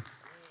right here.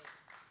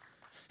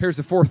 Here's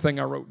the fourth thing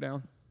I wrote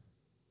down.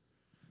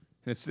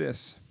 And it's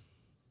this.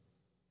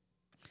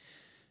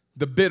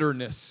 The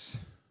bitterness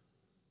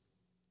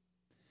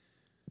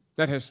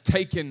that has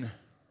taken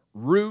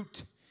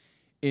root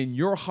in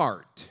your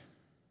heart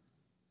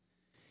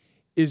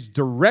is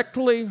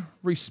directly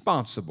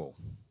responsible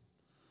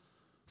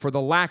for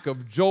the lack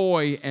of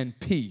joy and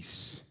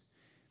peace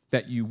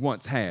that you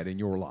once had in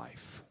your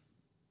life.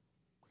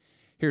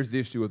 Here's the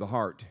issue of the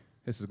heart.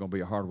 This is going to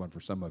be a hard one for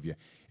some of you.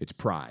 It's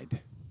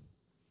pride.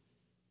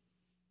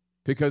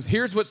 Because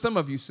here's what some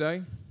of you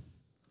say,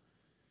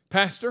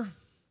 Pastor,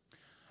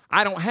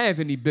 I don't have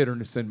any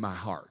bitterness in my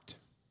heart.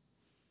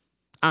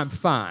 I'm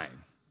fine.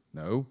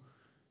 No,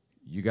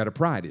 you got a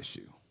pride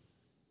issue.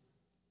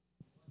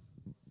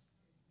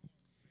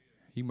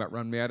 You might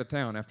run me out of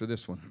town after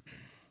this one.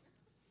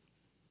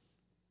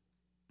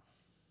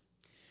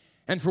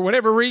 And for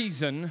whatever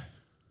reason,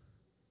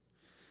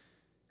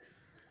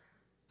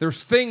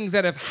 there's things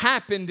that have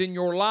happened in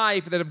your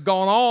life, that have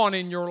gone on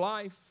in your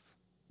life,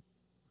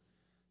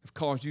 have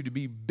caused you to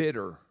be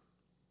bitter.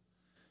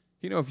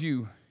 You know, if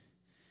you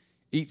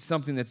eat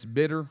something that's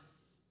bitter,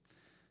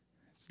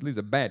 it leaves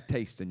a bad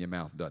taste in your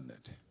mouth, doesn't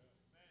it?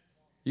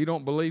 You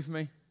don't believe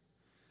me?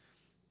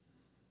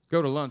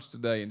 Go to lunch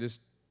today and just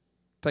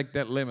take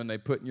that lemon they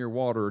put in your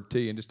water or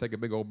tea and just take a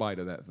big old bite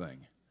of that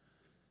thing.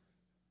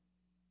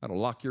 That'll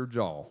lock your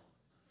jaw.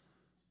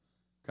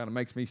 Kind of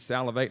makes me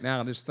salivate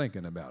now just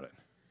thinking about it.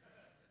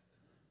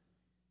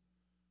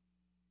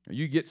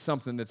 You get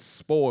something that's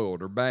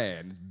spoiled or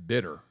bad, it's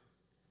bitter.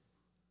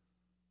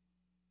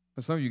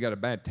 But some of you got a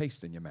bad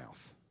taste in your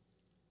mouth.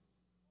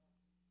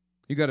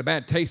 You got a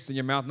bad taste in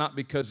your mouth not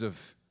because of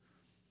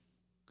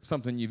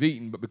something you've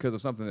eaten, but because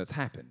of something that's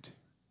happened.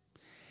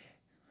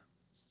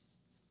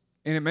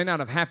 And it may not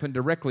have happened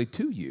directly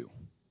to you,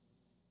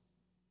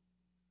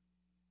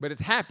 but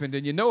it's happened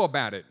and you know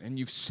about it and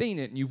you've seen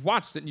it and you've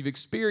watched it and you've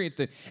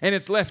experienced it and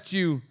it's left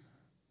you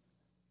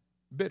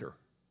bitter.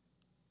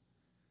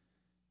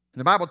 And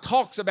the Bible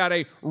talks about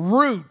a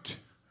root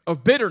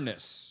of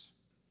bitterness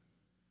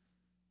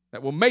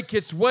that will make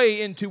its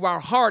way into our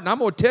heart. And I'm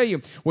going to tell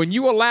you, when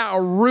you allow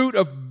a root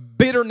of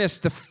bitterness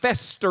to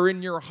fester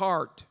in your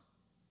heart,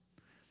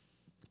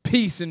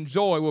 peace and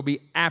joy will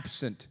be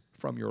absent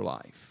from your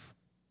life.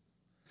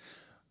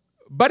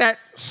 But at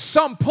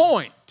some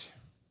point,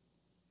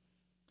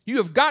 you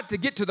have got to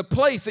get to the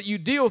place that you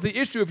deal with the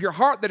issue of your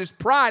heart that is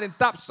pride and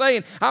stop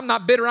saying, I'm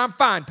not bitter, I'm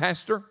fine,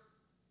 Pastor.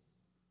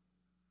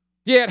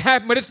 Yeah, it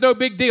happened, but it's no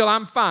big deal,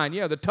 I'm fine.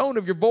 Yeah, the tone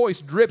of your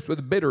voice drips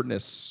with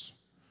bitterness.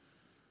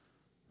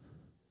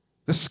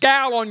 The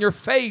scowl on your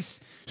face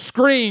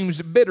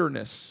screams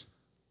bitterness.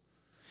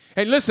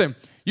 And listen,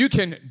 you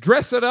can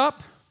dress it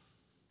up.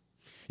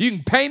 You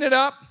can paint it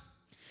up.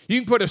 You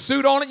can put a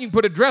suit on it. You can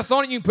put a dress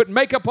on it. You can put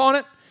makeup on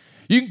it.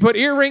 You can put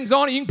earrings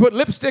on it. You can put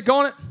lipstick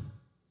on it.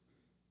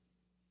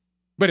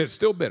 But it's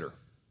still bitter.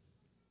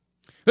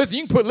 Listen,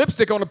 you can put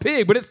lipstick on a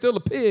pig, but it's still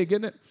a pig,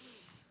 isn't it?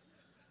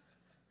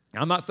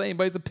 I'm not saying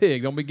anybody's a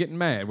pig. Don't be getting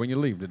mad when you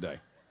leave today.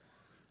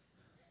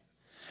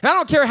 And I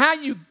don't care how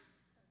you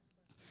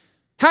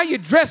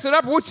dress it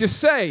up or what you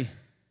say.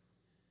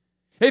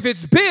 If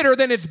it's bitter,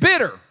 then it's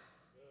bitter.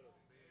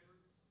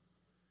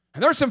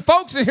 And there's some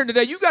folks in here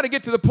today, you got to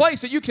get to the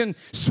place that you can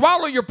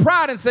swallow your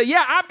pride and say,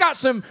 yeah, I've got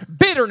some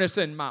bitterness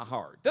in my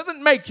heart.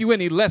 Doesn't make you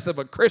any less of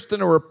a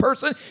Christian or a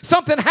person.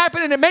 Something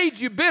happened and it made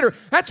you bitter.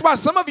 That's why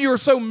some of you are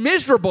so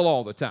miserable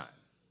all the time.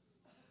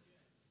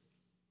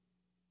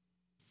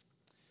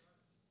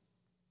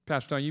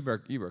 Pastor Tony, you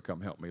better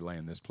come help me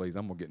land this, please.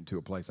 I'm going to get into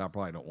a place I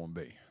probably don't want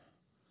to be.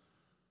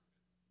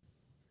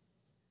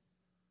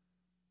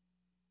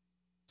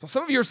 So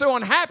some of you are so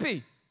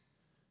unhappy.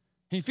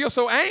 You feel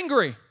so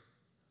angry.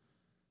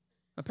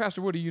 Now,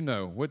 Pastor, what do you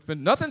know?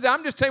 Nothing.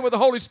 I'm just telling you what the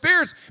Holy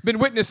Spirit's been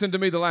witnessing to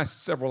me the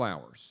last several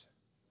hours.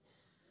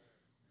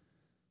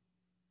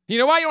 You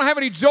know why you don't have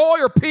any joy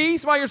or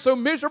peace, why you're so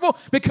miserable?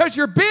 Because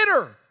you're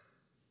bitter.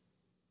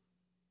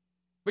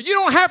 But you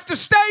don't have to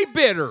stay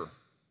bitter.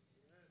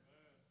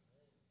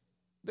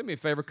 Do me a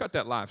favor, cut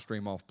that live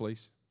stream off,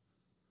 please.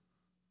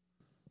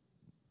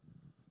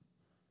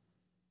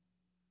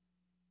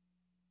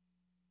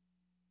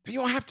 But you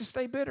don't have to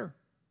stay bitter.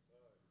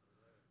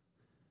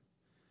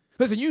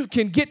 Listen, you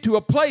can get to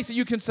a place that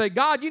you can say,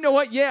 God, you know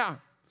what? Yeah,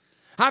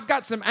 I've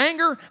got some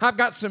anger. I've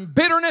got some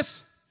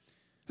bitterness.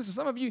 Listen,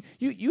 some of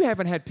you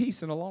haven't had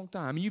peace in a long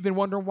time. You've been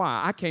wondering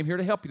why. I came here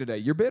to help you today.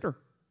 You're bitter.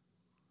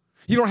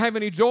 You don't have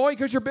any joy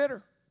because you're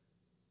bitter.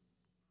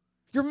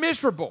 You're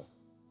miserable.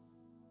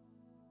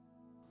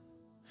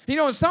 You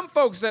know, and some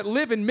folks that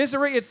live in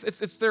misery,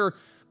 it's their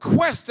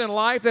quest in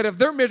life that if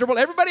they're miserable,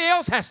 everybody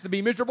else has to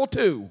be miserable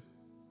too.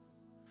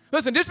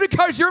 Listen, just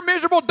because you're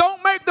miserable,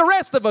 don't make the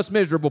rest of us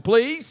miserable,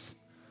 please.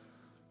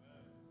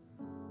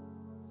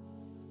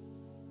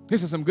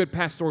 This is some good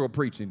pastoral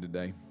preaching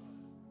today.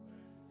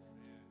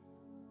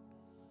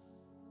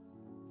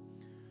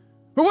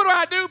 But what do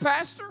I do,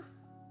 Pastor?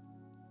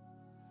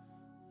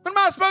 What am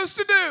I supposed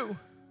to do?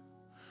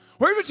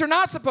 Well, here's what you're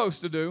not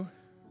supposed to do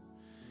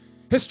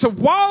is to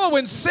wallow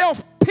in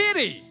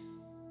self-pity.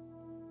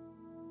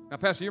 Now,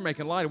 Pastor, you're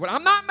making light of it.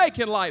 I'm not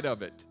making light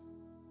of it.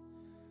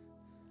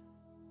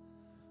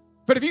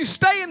 But if you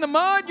stay in the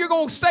mud, you're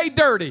going to stay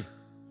dirty.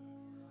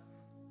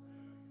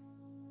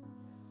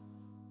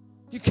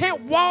 You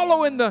can't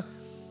wallow in the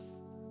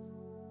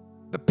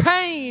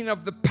pain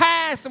of the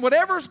past and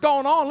whatever's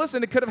going on.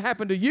 Listen, it could have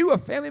happened to you, a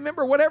family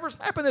member, whatever's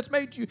happened that's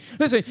made you.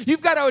 Listen,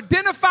 you've got to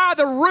identify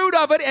the root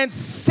of it and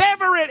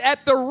sever it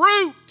at the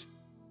root.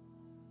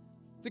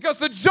 Because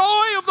the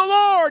joy of the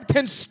Lord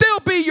can still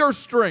be your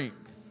strength.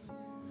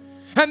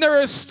 And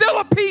there is still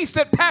a peace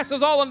that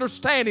passes all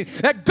understanding,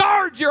 that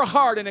guards your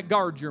heart and it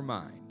guards your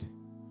mind.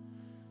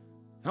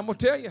 I'm going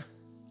to tell you,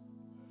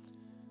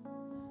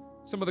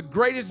 some of the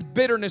greatest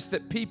bitterness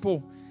that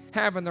people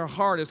have in their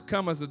heart has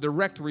come as a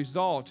direct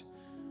result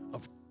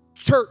of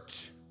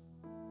church.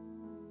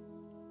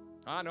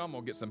 I know I'm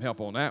going to get some help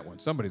on that one.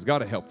 Somebody's got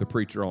to help the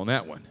preacher on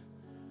that one.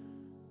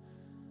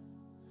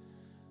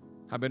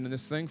 I've been in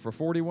this thing for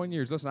 41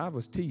 years. Listen, I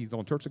was teased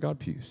on Church of God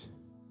pews.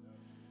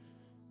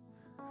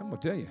 I'm going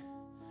to tell you,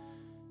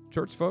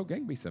 church folk, they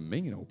can be some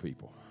mean old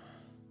people.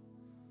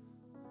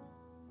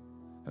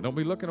 And don't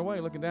be looking away,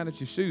 looking down at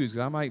your shoes,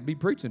 because I might be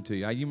preaching to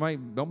you.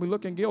 Don't be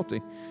looking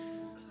guilty.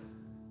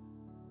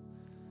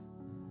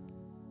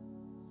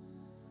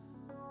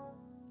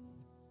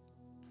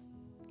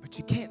 But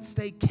you can't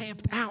stay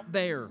camped out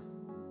there.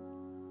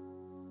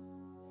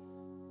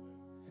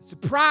 It's a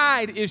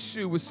pride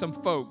issue with some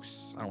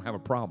folks. I don't have a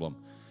problem.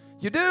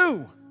 You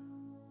do.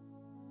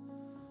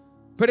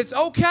 But it's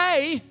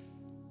okay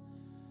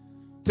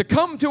to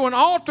come to an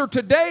altar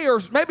today or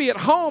maybe at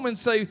home and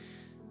say,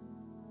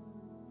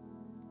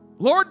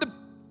 Lord, the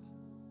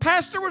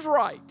pastor was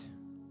right.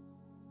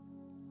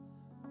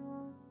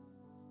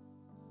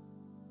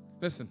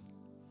 Listen,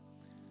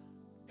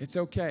 it's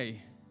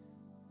okay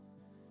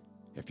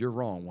if you're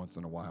wrong once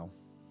in a while.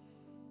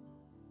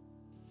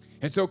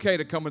 It's okay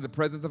to come into the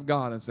presence of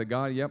God and say,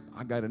 God, yep,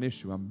 I got an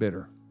issue. I'm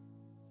bitter.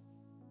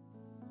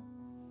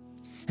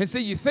 And see,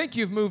 you think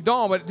you've moved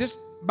on, but just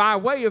by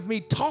way of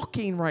me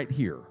talking right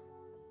here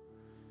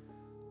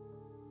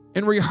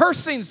and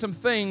rehearsing some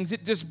things,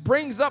 it just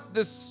brings up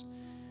this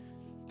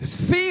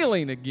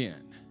feeling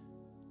again.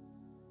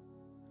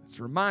 It's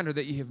a reminder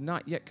that you have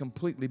not yet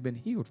completely been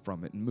healed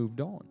from it and moved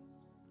on.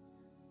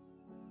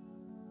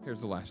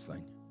 Here's the last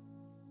thing.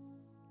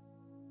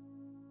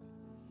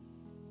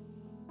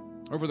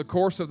 Over the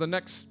course of the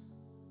next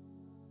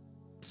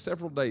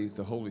several days,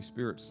 the Holy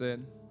Spirit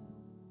said,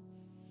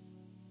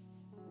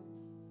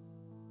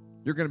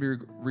 you're going to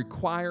be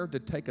required to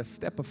take a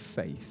step of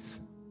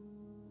faith.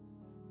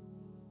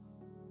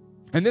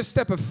 And this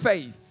step of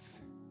faith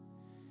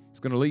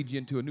is going to lead you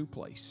into a new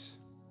place.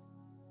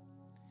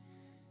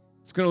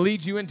 It's going to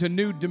lead you into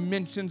new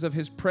dimensions of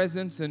His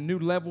presence and new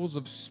levels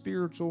of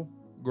spiritual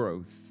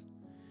growth.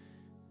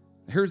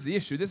 Here's the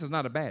issue. This is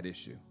not a bad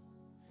issue.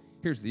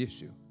 Here's the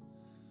issue.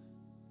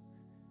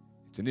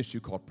 It's an issue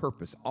called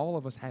purpose. All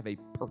of us have a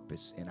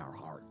purpose in our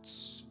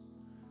hearts.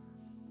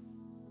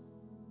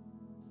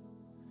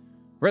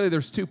 Really,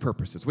 there's two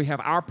purposes. We have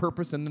our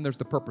purpose, and then there's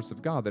the purpose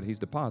of God that He's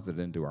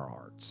deposited into our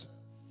hearts.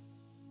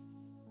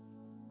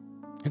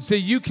 And see,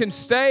 you can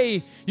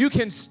stay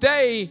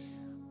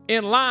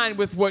in line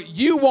with what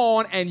you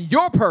want and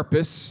your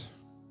purpose,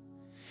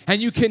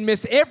 and you can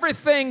miss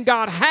everything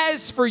God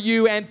has for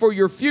you and for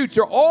your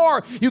future.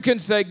 Or you can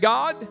say,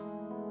 God,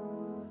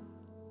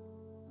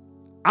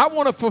 I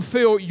want to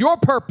fulfill your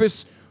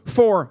purpose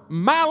for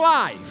my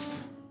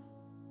life.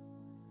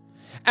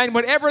 And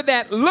whatever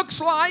that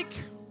looks like,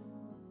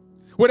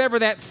 whatever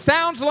that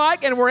sounds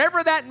like, and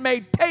wherever that may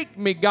take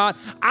me, God,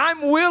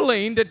 I'm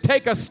willing to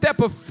take a step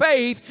of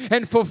faith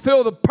and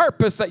fulfill the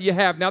purpose that you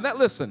have. Now,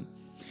 listen,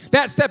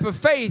 that step of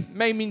faith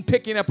may mean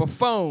picking up a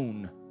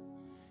phone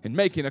and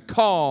making a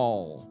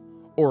call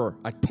or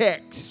a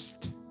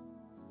text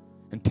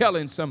and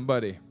telling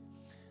somebody,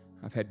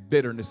 I've had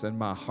bitterness in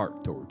my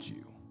heart towards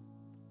you.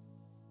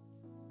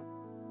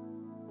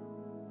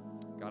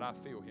 God, I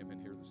feel him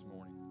in here this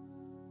morning.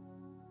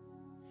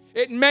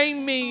 It may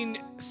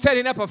mean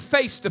setting up a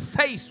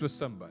face-to-face with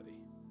somebody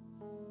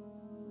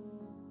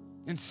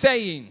and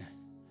saying,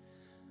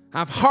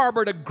 I've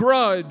harbored a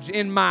grudge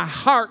in my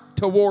heart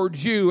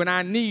towards you, and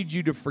I need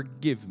you to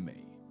forgive me.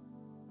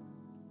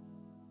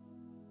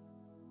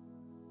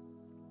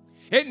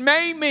 It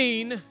may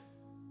mean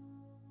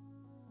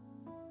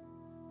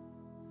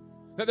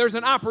that there's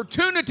an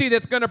opportunity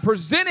that's going to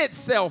present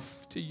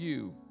itself to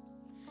you.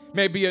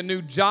 Maybe a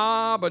new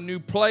job, a new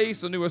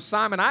place, a new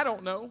assignment, I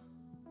don't know.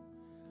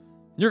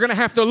 You're going to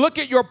have to look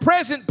at your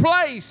present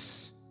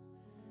place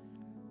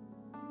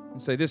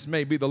and say, this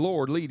may be the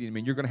Lord leading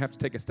me. You're going to have to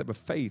take a step of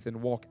faith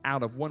and walk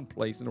out of one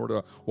place in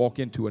order to walk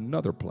into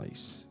another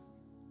place.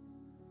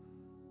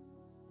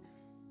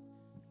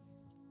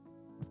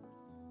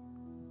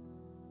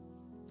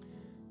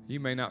 You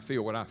may not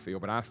feel what I feel,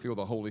 but I feel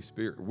the Holy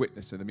Spirit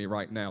witnessing to me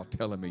right now,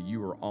 telling me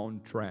you are on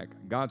track.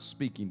 God's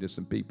speaking to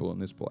some people in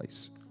this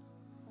place.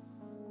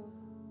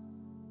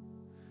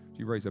 Would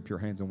you raise up your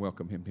hands and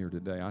welcome him here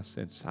today? I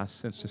sense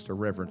just a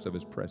reverence of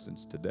his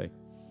presence today.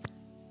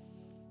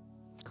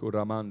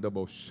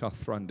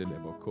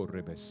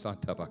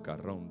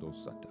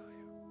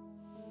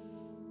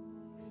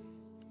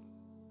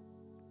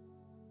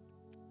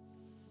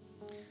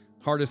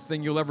 Hardest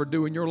thing you'll ever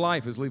do in your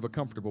life is leave a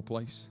comfortable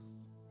place.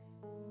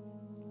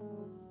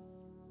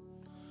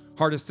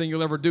 Hardest thing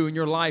you'll ever do in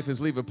your life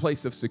is leave a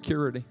place of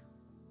security.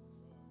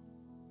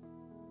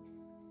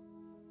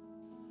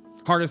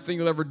 Hardest thing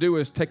you'll ever do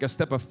is take a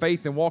step of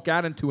faith and walk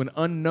out into an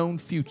unknown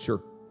future.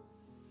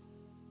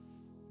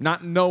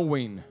 Not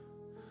knowing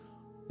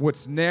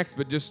what's next,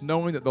 but just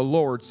knowing that the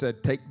Lord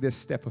said, take this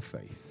step of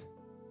faith.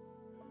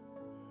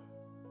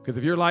 Because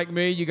if you're like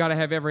me, you got to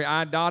have every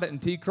I dotted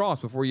and T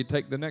crossed before you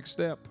take the next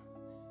step.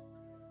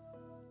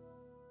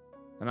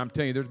 And I'm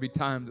telling you, there'll be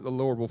times that the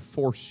Lord will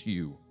force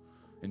you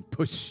and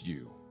push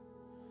you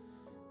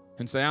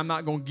and say, I'm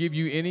not going to give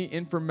you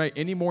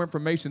any more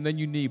information than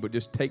you need, but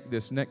just take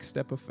this next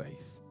step of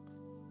faith.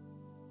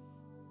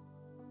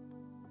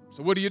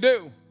 So what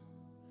do?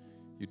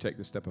 You take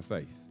the step of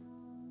faith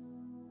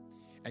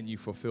and you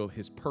fulfill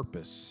his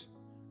purpose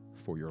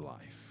for your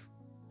life.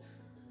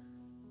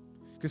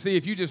 Because see,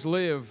 if you just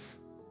live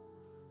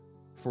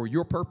for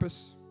your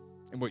purpose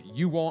and what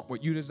you want,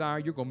 what you desire,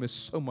 you're going to miss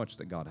so much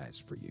that God has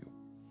for you.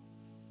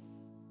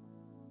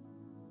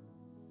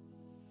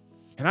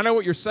 And I know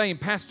what you're saying,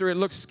 Pastor, it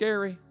looks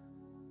scary.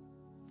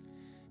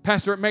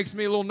 Pastor, it makes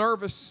me a little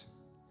nervous.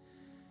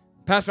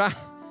 Pastor,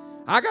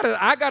 I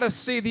gotta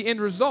see the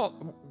end result.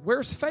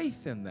 Where's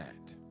faith in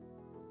that?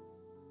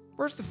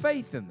 Where's the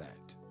faith in that?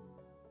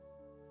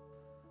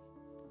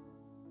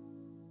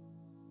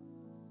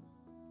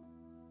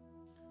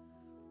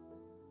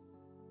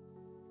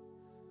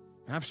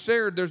 I've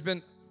shared there's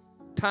been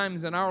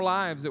times in our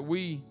lives that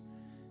we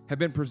have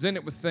been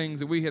presented with things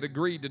that we had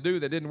agreed to do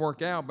that didn't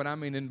work out, but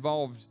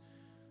involved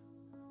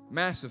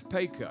massive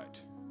pay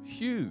cut.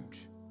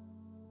 Huge.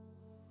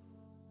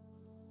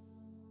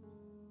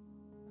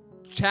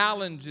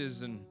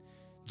 Challenges and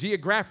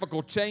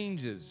geographical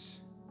changes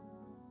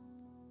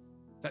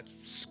that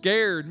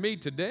scared me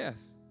to death.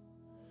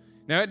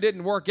 Now, it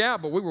didn't work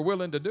out, but we were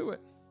willing to do it.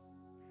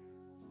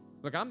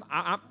 Look, I'm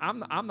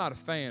not a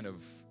fan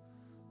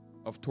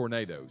of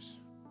tornadoes.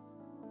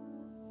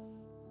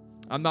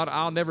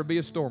 I'll never be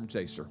a storm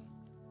chaser.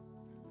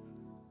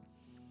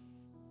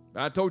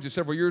 I told you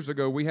several years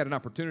ago we had an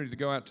opportunity to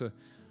go out to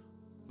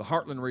the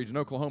Heartland region,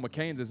 Oklahoma,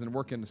 Kansas, and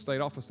work in the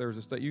state office there as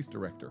a state youth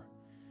director.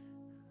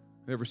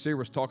 The overseer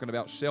was talking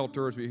about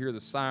shelters. We hear the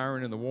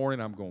siren and the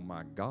warning. I'm going,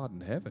 my God in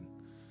heaven.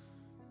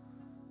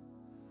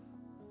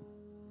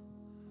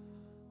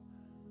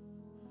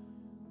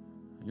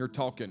 And you're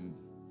talking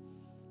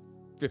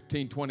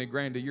 15, 20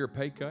 grand a year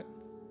pay cut.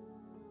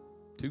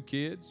 2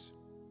 kids.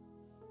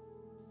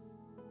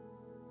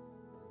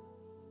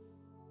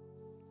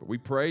 But we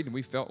prayed and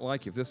we felt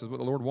like if this is what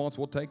the Lord wants,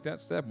 we'll take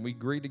that step. And we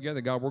agreed together,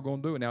 God, we're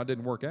going to do it. Now it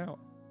didn't work out.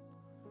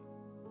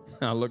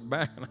 I look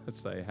back and I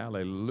say,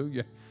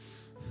 hallelujah.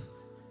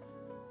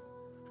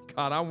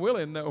 God, I'm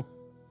willing though.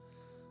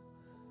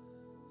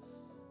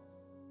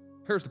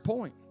 Here's the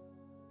point.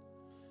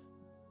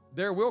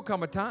 There will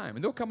come a time,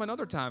 and there'll come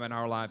another time in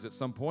our lives at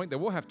some point that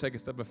we'll have to take a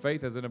step of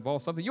faith as it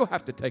involves something. You'll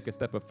have to take a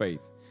step of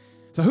faith.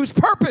 So whose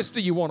purpose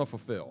do you want to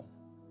fulfill?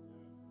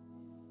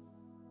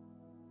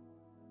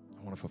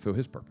 I want to fulfill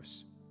his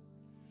purpose.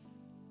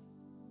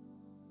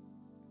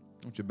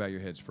 I want you to bow your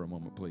heads for a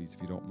moment, please,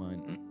 if you don't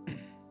mind.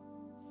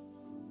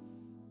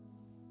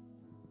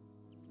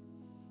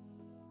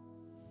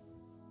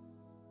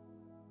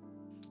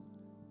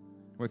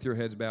 With your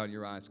heads bowed and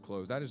your eyes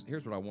closed,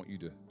 here's what I want you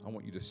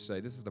to say.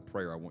 This is the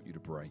prayer I want you to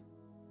pray,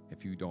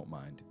 if you don't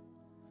mind.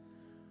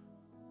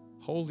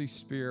 Holy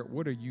Spirit,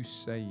 what are you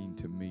saying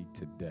to me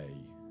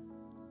today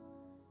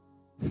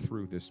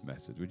through this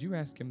message? Would you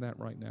ask him that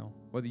right now?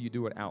 Whether you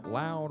do it out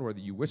loud, whether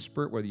you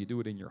whisper it, whether you do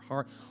it in your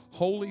heart.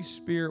 Holy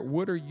Spirit,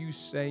 what are you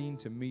saying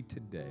to me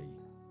today?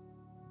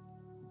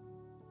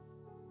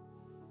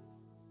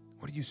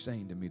 What are you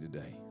saying to me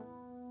today?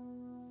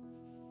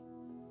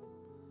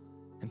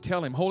 And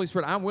tell him, Holy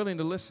Spirit, I'm willing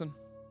to listen.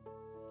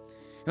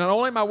 And not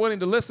only am I willing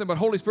to listen, but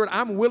Holy Spirit,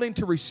 I'm willing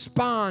to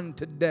respond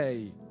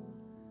today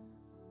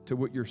to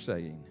what you're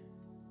saying.